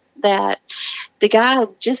realize that the guy,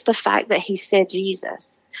 just the fact that he said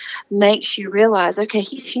Jesus makes you realize, okay,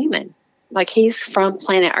 he's human. Like, he's from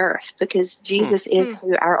planet Earth, because Jesus is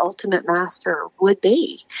who our ultimate master would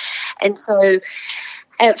be. And so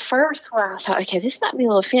at first, where I thought, okay, this might be a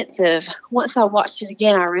little offensive, once I watched it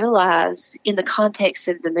again, I realized in the context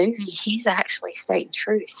of the movie, he's actually stating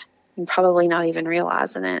truth and probably not even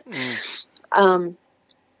realizing it.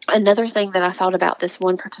 Another thing that I thought about this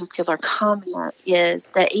one particular comment is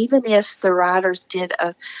that even if the writers did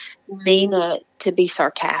mean it to be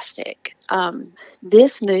sarcastic,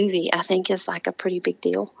 this movie, I think, is like a pretty big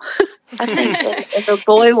deal. I think in the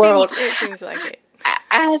boy world, it seems like it.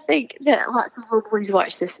 I think that lots of little boys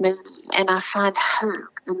watch this movie, and I find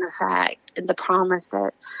hope in the fact and the promise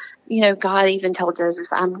that, God even told Joseph,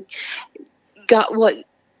 what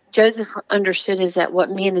Joseph understood is that what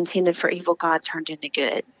men intended for evil, God turned into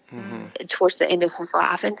good towards the end of his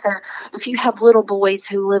life. And so if you have little boys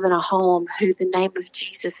who live in a home who the name of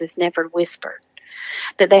Jesus is never whispered,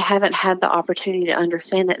 that they haven't had the opportunity to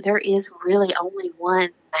understand that there is really only one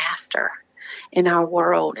master in our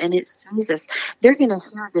world, and it's Jesus, they're going to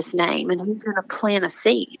hear this name, and he's going to plant a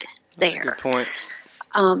seed there. That's a good point.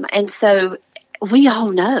 And so we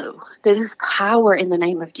all know that there's power in the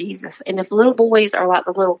name of Jesus. And if little boys are like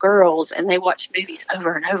the little girls and they watch movies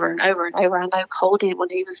over and over and over and over, I know Cole did when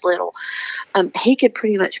he was little, he could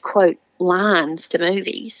pretty much quote lines to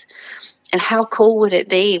movies. And how cool would it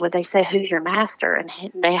be when they say, "Who's your master?" And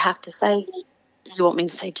they have to say, "You want me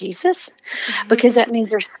to say Jesus?" Because that means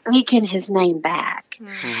they're speaking his name back.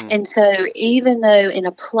 And so even though in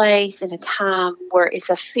a place, in a time where it's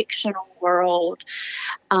a fictional world,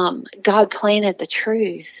 God planted the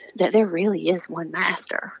truth that there really is one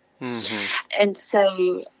master. And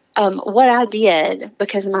so what I did,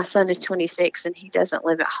 because my son is 26 and he doesn't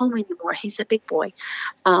live at home anymore, he's a big boy,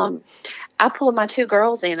 I pulled my two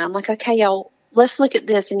girls in. I'm like, okay, y'all, let's look at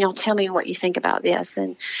this and y'all tell me what you think about this.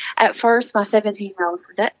 And at first, my 17-year-old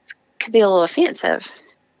said, that could be a little offensive.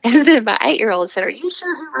 And then my 8-year-old said, "Are you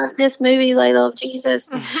sure who wrote this movie, Layla of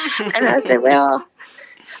Jesus?" And I said, well,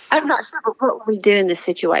 I'm not sure, but what will we do in this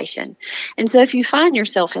situation? And so if you find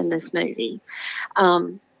yourself in this movie,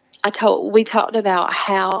 we talked about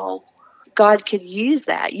how God could use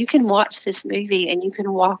that. You can watch this movie and you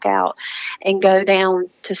can walk out and go down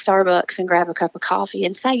to Starbucks and grab a cup of coffee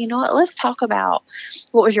and say, "You know what, let's talk about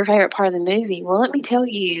what was your favorite part of the movie." Well, let me tell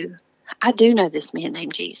you, I do know this man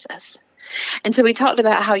named Jesus. And so we talked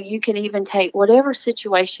about how you can even take whatever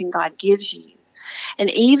situation God gives you, and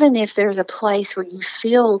even if there's a place where you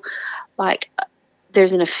feel like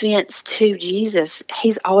there's an offense to Jesus,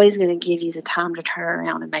 he's always going to give you the time to turn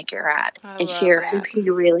around and make it right and share who he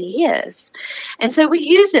really is. And so we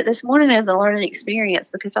used it this morning as a learning experience,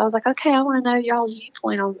 because I was like, okay, I want to know y'all's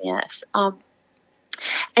viewpoint on this.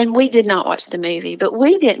 And we did not watch the movie, but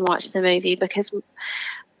we didn't watch the movie because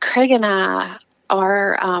Craig and I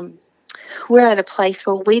are we're at a place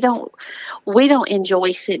where we don't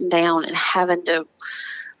enjoy sitting down and having to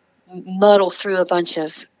muddle through a bunch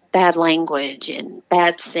of bad language and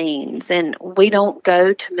bad scenes, and we don't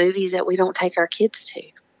go to movies that we don't take our kids to.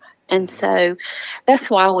 And so that's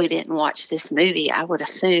why we didn't watch this movie, I would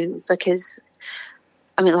assume, because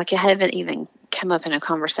it haven't even come up in a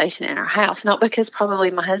conversation in our house. Not because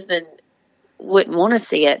probably my husband wouldn't want to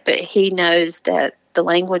see it, but he knows that the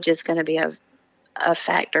language is going to be a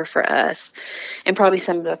factor for us, and probably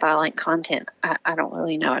some of the violent content. I don't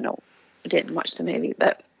really know. I don't didn't watch the movie,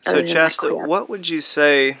 but So, other than that, Chasta, quit. what would you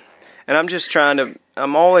say? And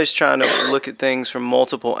I'm always trying to look at things from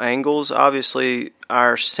multiple angles. Obviously,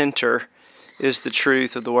 our center is the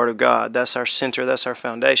truth of the Word of God. That's our center, that's our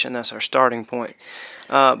foundation, that's our starting point.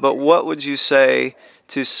 But what would you say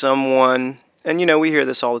to someone, and we hear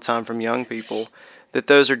this all the time from young people, that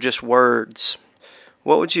those are just words.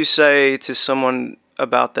 What would you say to someone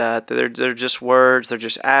about that they're just words, they're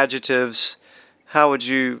just adjectives? How would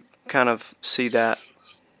you kind of see that?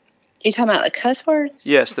 You talking about the cuss words?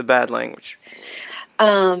 Yes, the bad language.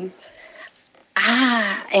 I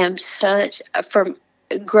am from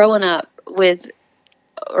growing up with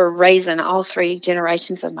or raising all three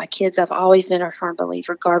generations of my kids, I've always been a firm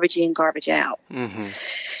believer, garbage in, garbage out. Mm-hmm.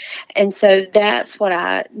 And so that's what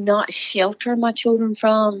I not shelter my children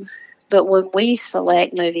from. But when we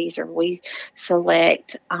select movies or we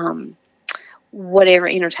select whatever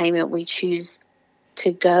entertainment we choose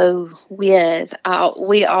to go with,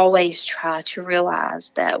 we always try to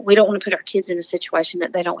realize that we don't want to put our kids in a situation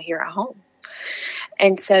that they don't hear at home.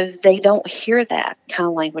 And so they don't hear that kind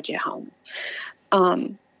of language at home.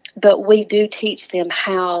 But we do teach them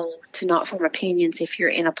how to not form opinions if you're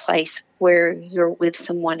in a place where you're with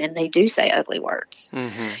someone and they do say ugly words.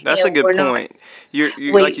 Mm-hmm. That's a good point.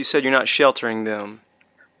 Like you said, you're not sheltering them.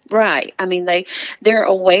 Right. I mean, they're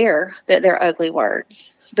aware that they're ugly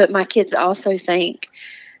words. But my kids also think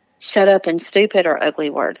shut up and stupid are ugly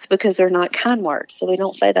words because they're not kind words. So we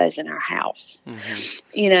don't say those in our house.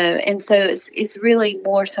 Mm-hmm. And so it's really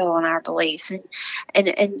more so on our beliefs.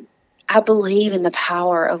 And I believe in the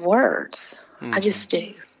power of words. Mm-hmm. I just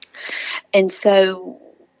do. And so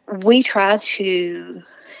we try to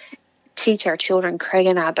teach our children, Craig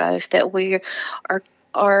and I both, that we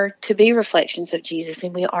are to be reflections of Jesus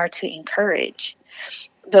and we are to encourage.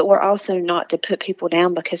 But we're also not to put people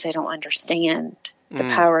down because they don't understand the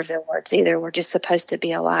power of their words either. We're just supposed to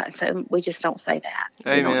be a light. And so we just don't say that.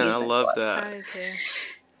 Amen. I love that.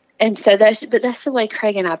 And so that's the way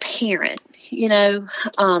Craig and I parent.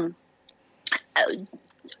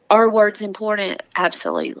 Are words important?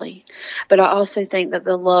 Absolutely. But I also think that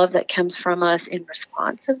the love that comes from us in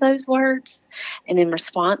response of those words and in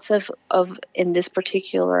response of in this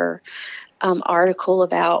particular article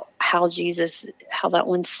about how that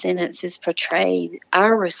one sentence is portrayed,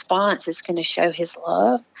 our response is going to show his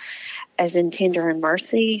love as in tender and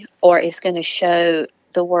mercy, or it's going to show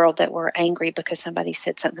the world that we're angry because somebody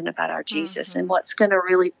said something about our Jesus. Mm-hmm. And what's going to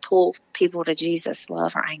really pull people to Jesus,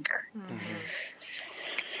 love or anger? Mm-hmm.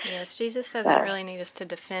 Yes, Jesus doesn't really need us to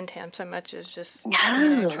defend him so much as just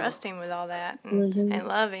trust him with all that and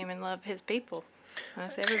love him and love his people.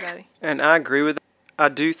 That's everybody. And I agree with that. I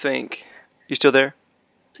do think... You still there?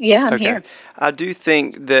 Yeah, I'm here. I do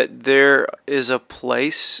think that there is a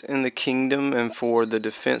place in the kingdom and for the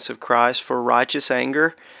defense of Christ for righteous anger.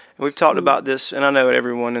 And we've talked about this, and I know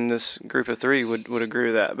everyone in this group of three would agree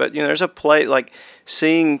with that. But, there's a place, like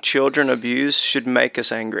seeing children abused should make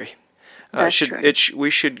us angry. That's true. We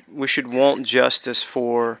should want justice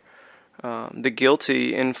for the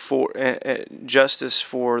guilty and for justice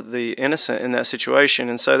for the innocent in that situation.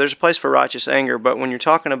 And so there's a place for righteous anger. But when you're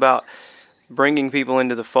talking about bringing people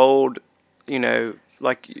into the fold,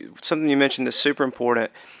 like something you mentioned that's super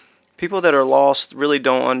important, people that are lost really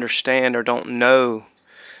don't understand or don't know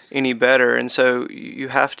any better. And so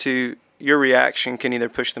your reaction can either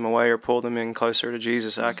push them away or pull them in closer to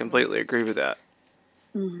Jesus. I completely agree with that.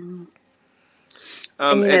 Mm-hmm.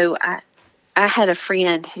 I had a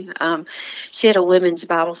friend who she had a women's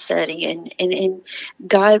Bible study, and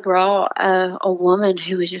God brought a woman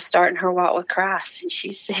who was just starting her walk with Christ, and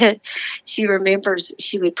she said she remembers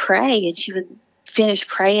she would pray and she would finish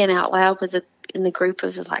praying out loud in the group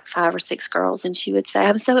of like 5 or 6 girls, and she would say,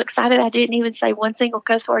 "I'm so excited I didn't even say one single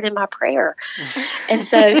cuss word in my prayer." And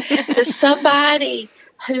so to somebody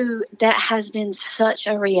who that has been such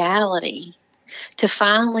a reality, to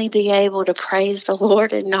finally be able to praise the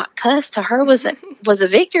Lord and not cuss, to her was a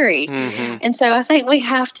victory. Mm-hmm. And so I think we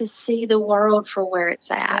have to see the world for where it's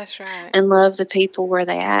at. That's right. And love the people where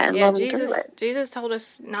they at and love them through it. Jesus told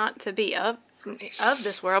us not to be of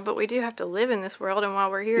this world, but we do have to live in this world. And while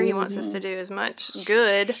we're here, he wants us to do as much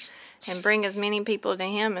good and bring as many people to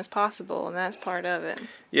him as possible. And that's part of it.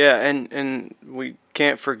 Yeah, and we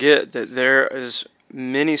can't forget that there is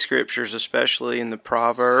many scriptures, especially in the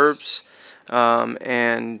Proverbs,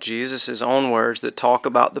 and Jesus' own words that talk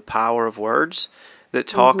about the power of words, that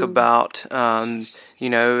talk about,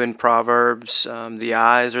 in Proverbs, the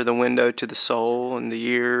eyes are the window to the soul, and the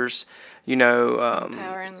ears,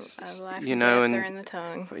 power of life and death are in the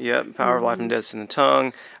tongue. Yep, power of life and death is in the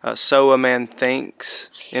tongue. So a man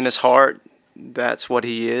thinks in his heart, that's what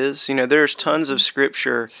he is. There's tons of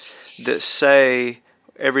scripture that say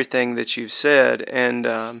everything that you've said,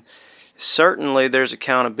 and certainly there's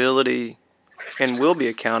accountability and will be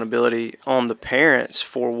accountability on the parents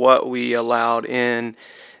for what we allowed in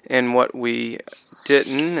and what we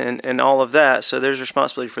didn't, and all of that. So there's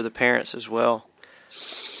responsibility for the parents as well.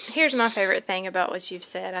 Here's my favorite thing about what you've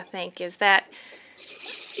said, I think, is that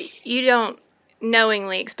you don't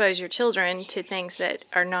knowingly expose your children to things that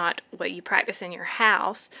are not what you practice in your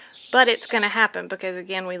house, but it's going to happen because,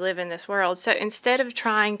 again, we live in this world. So instead of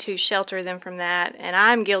trying to shelter them from that, and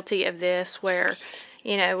I'm guilty of this where,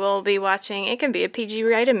 we'll be watching, it can be a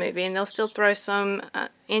PG-rated movie, and they'll still throw some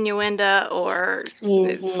innuendo or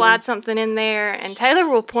slide something in there, and Taylor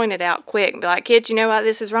will point it out quick and be like, kids, you know what,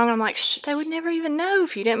 this is wrong. And I'm like, shh, they would never even know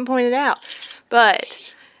if you didn't point it out. But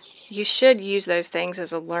you should use those things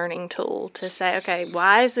as a learning tool to say, okay,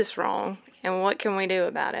 why is this wrong? And what can we do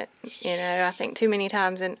about it? I think too many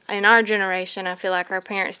times in our generation, I feel like our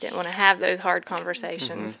parents didn't want to have those hard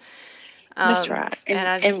conversations. That's right. And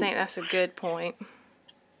I just think that's a good point.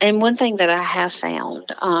 And one thing that I have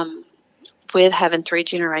found with having 3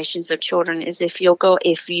 generations of children is if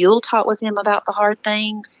you'll talk with them about the hard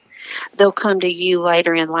things, they'll come to you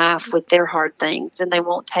later in life with their hard things, and they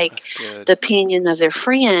won't take the opinion of their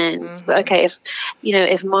friends. But okay,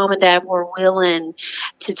 if mom and dad were willing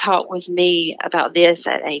to talk with me about this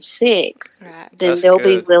at age 6, then they'll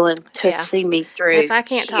be willing to see me through. If I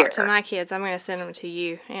can't talk to my kids, I'm going to send them to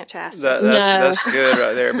you, Aunt Chastity. That's good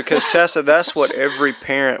right there, because Chastity, that's what every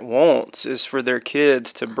parent wants, is for their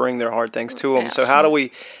kids to bring their hard things to them. So how do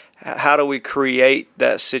we create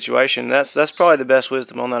that situation? That's probably the best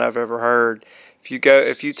wisdom on that I've ever heard.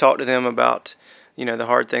 If you talk to them about, the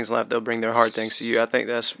hard things in life, they'll bring their hard things to you. I think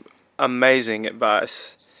that's amazing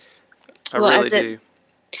advice. I really do.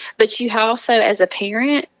 But you also, as a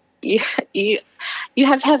parent, you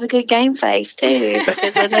have to have a good game face too,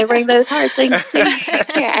 because when they bring those hard things to you, you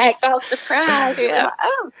can't act all surprised.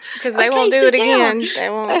 Because they won't do it again. They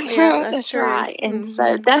won't. Yeah, that's true. Right. And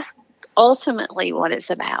so that's ultimately what it's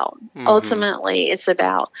about. Ultimately, it's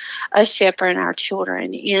about us shepherding our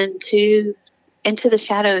children into the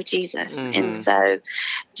shadow of Jesus. And so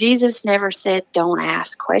Jesus never said don't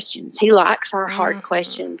ask questions. He likes our hard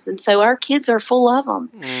questions. And so our kids are full of them.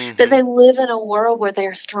 But they live in a world where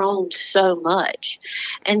they're thrown so much.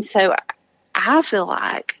 And so I feel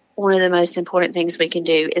like one of the most important things we can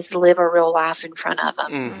do is live a real life in front of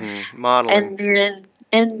them. Modeling.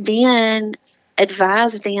 And then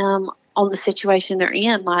advise them on the situation they're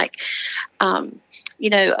in. Like, a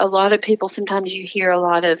lot of people, sometimes you hear a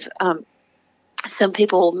lot of, some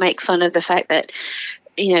people make fun of the fact that,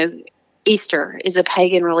 Easter is a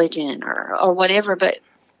pagan religion or whatever, but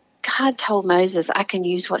God told Moses, I can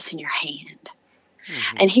use what's in your hand.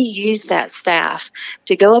 And he used that staff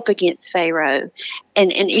to go up against Pharaoh.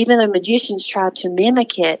 And even though magicians tried to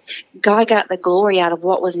mimic it, God got the glory out of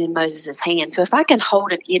what was in Moses' hand. So if I can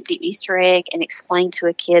hold an empty Easter egg and explain to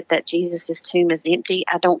a kid that Jesus' tomb is empty,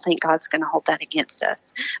 I don't think God's going to hold that against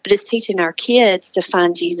us. But it's teaching our kids to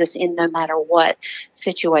find Jesus in no matter what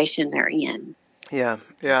situation they're in. Yeah,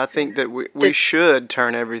 I think that we should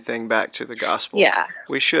turn everything back to the gospel. Yeah.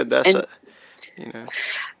 We should.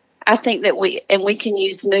 I think that we can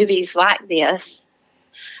use movies like this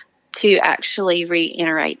to actually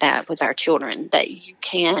reiterate that with our children, that you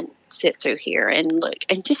can sit through here and look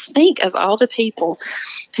and just think of all the people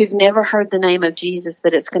who've never heard the name of Jesus,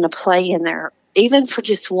 but it's going to play in their, even for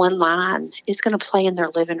just one line, it's going to play in their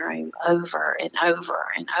living room over and over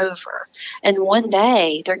and over. And one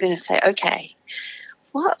day they're going to say, okay,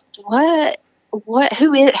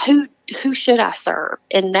 who should I serve?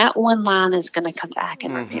 And that one line is going to come back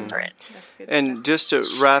in remembrance. And just to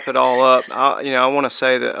wrap it all up, I want to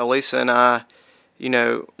say that Elisa and I,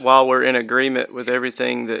 while we're in agreement with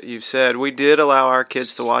everything that you've said, we did allow our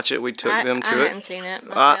kids to watch it. We took them to it. I hadn't seen it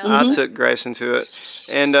myself. I took Grayson to it.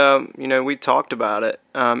 And, we talked about it.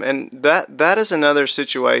 And that is another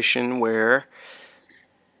situation where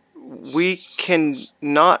we can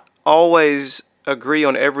not always agree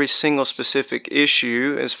on every single specific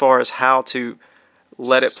issue as far as how to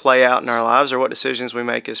let it play out in our lives or what decisions we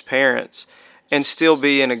make as parents, and still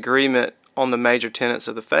be in agreement on the major tenets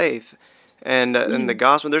of the faith and the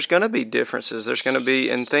gospel. There's going to be differences. There's going to be,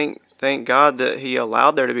 and thank God that He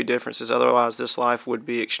allowed there to be differences. Otherwise, this life would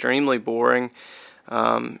be extremely boring.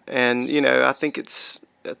 I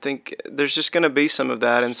think there's just going to be some of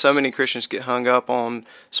that, and so many Christians get hung up on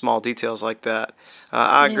small details like that.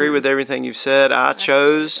 I agree with everything you've said. I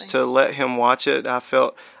chose to let him watch it. I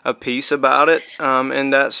felt a peace about it,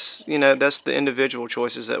 and that's the individual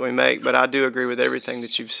choices that we make. But I do agree with everything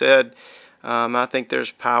that you've said. I think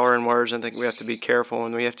there's power in words. I think we have to be careful,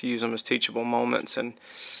 and we have to use them as teachable moments. And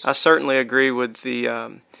I certainly agree with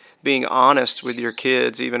the being honest with your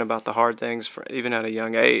kids, even about the hard things, even at a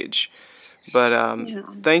young age. But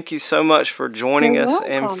thank you so much for joining You're us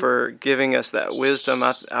welcome. and for giving us that wisdom.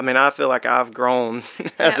 I mean, I feel like I've grown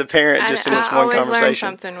as a parent just in this I one always learn conversation.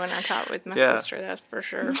 something when I talk with my Yeah. sister, that's for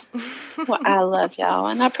sure. Well, I love y'all,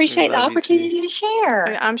 and I appreciate the love you too. opportunity to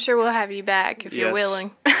share. I'm sure we'll have you back if you're Yes.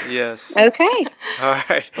 willing. Yes. Okay. All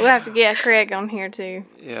right. We'll have to get Craig on here too.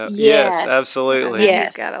 Yeah. Yes. Yes, absolutely. Yeah. Yes,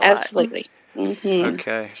 He's got a lot. absolutely. Mm-hmm.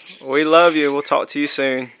 Okay. We love you. We'll talk to you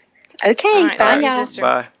soon. Okay, All right, bye, love you, y'all. sister.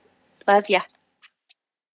 Bye. Love ya.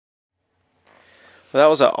 Well, that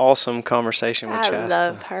was an awesome conversation with I Shasta.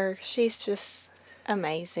 love her. She's just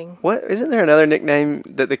amazing. What? Isn't there another nickname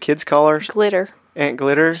that the kids call her? Glitter. Aunt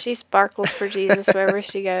Glitter? She sparkles for Jesus wherever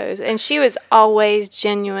she goes. And she was always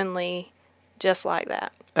genuinely just like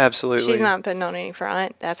that. Absolutely. She's not putting on any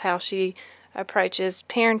front. That's how she approaches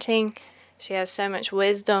parenting. She has so much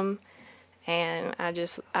wisdom, and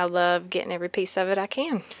I love getting every piece of it I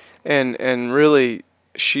can. And really,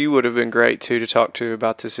 she would have been great too to talk to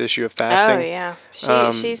about this issue of fasting. Oh yeah,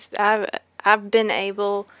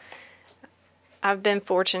 I've been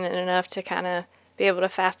fortunate enough to kind of be able to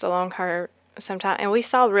fast along her sometime, and we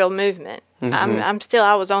saw real movement. Mm-hmm.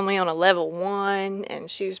 I was only on a level 1, and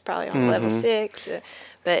she was probably on level 6,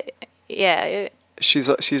 but yeah. She's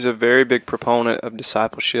a very big proponent of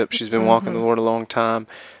discipleship. She's been walking the Lord a long time.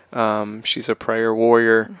 She's a prayer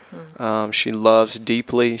warrior. She loves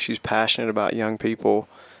deeply. She's passionate about young people.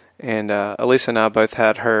 And Elisa and I both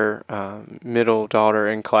had her middle daughter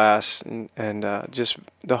in class, and just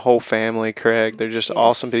the whole family, Craig. They're just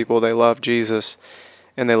awesome people. They love Jesus,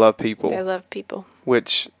 and they love people. They love people.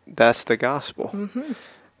 Which, that's the gospel. Mm-hmm.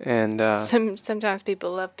 And sometimes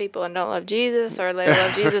people love people and don't love Jesus, or they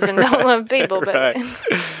love Jesus and don't love people. But right.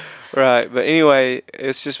 Right. But anyway,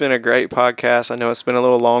 it's just been a great podcast. I know it's been a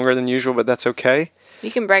little longer than usual, but that's okay. You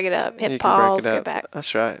can break it up. Hit You can break pause, it go up. back.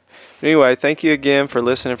 That's right. Anyway, thank you again for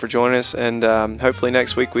listening, for joining us, and hopefully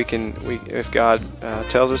next week if God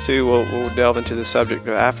tells us to, we'll delve into the subject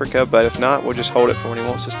of Africa. But if not, we'll just hold it for when He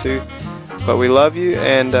wants us to. But we love you,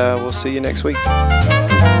 and we'll see you next week.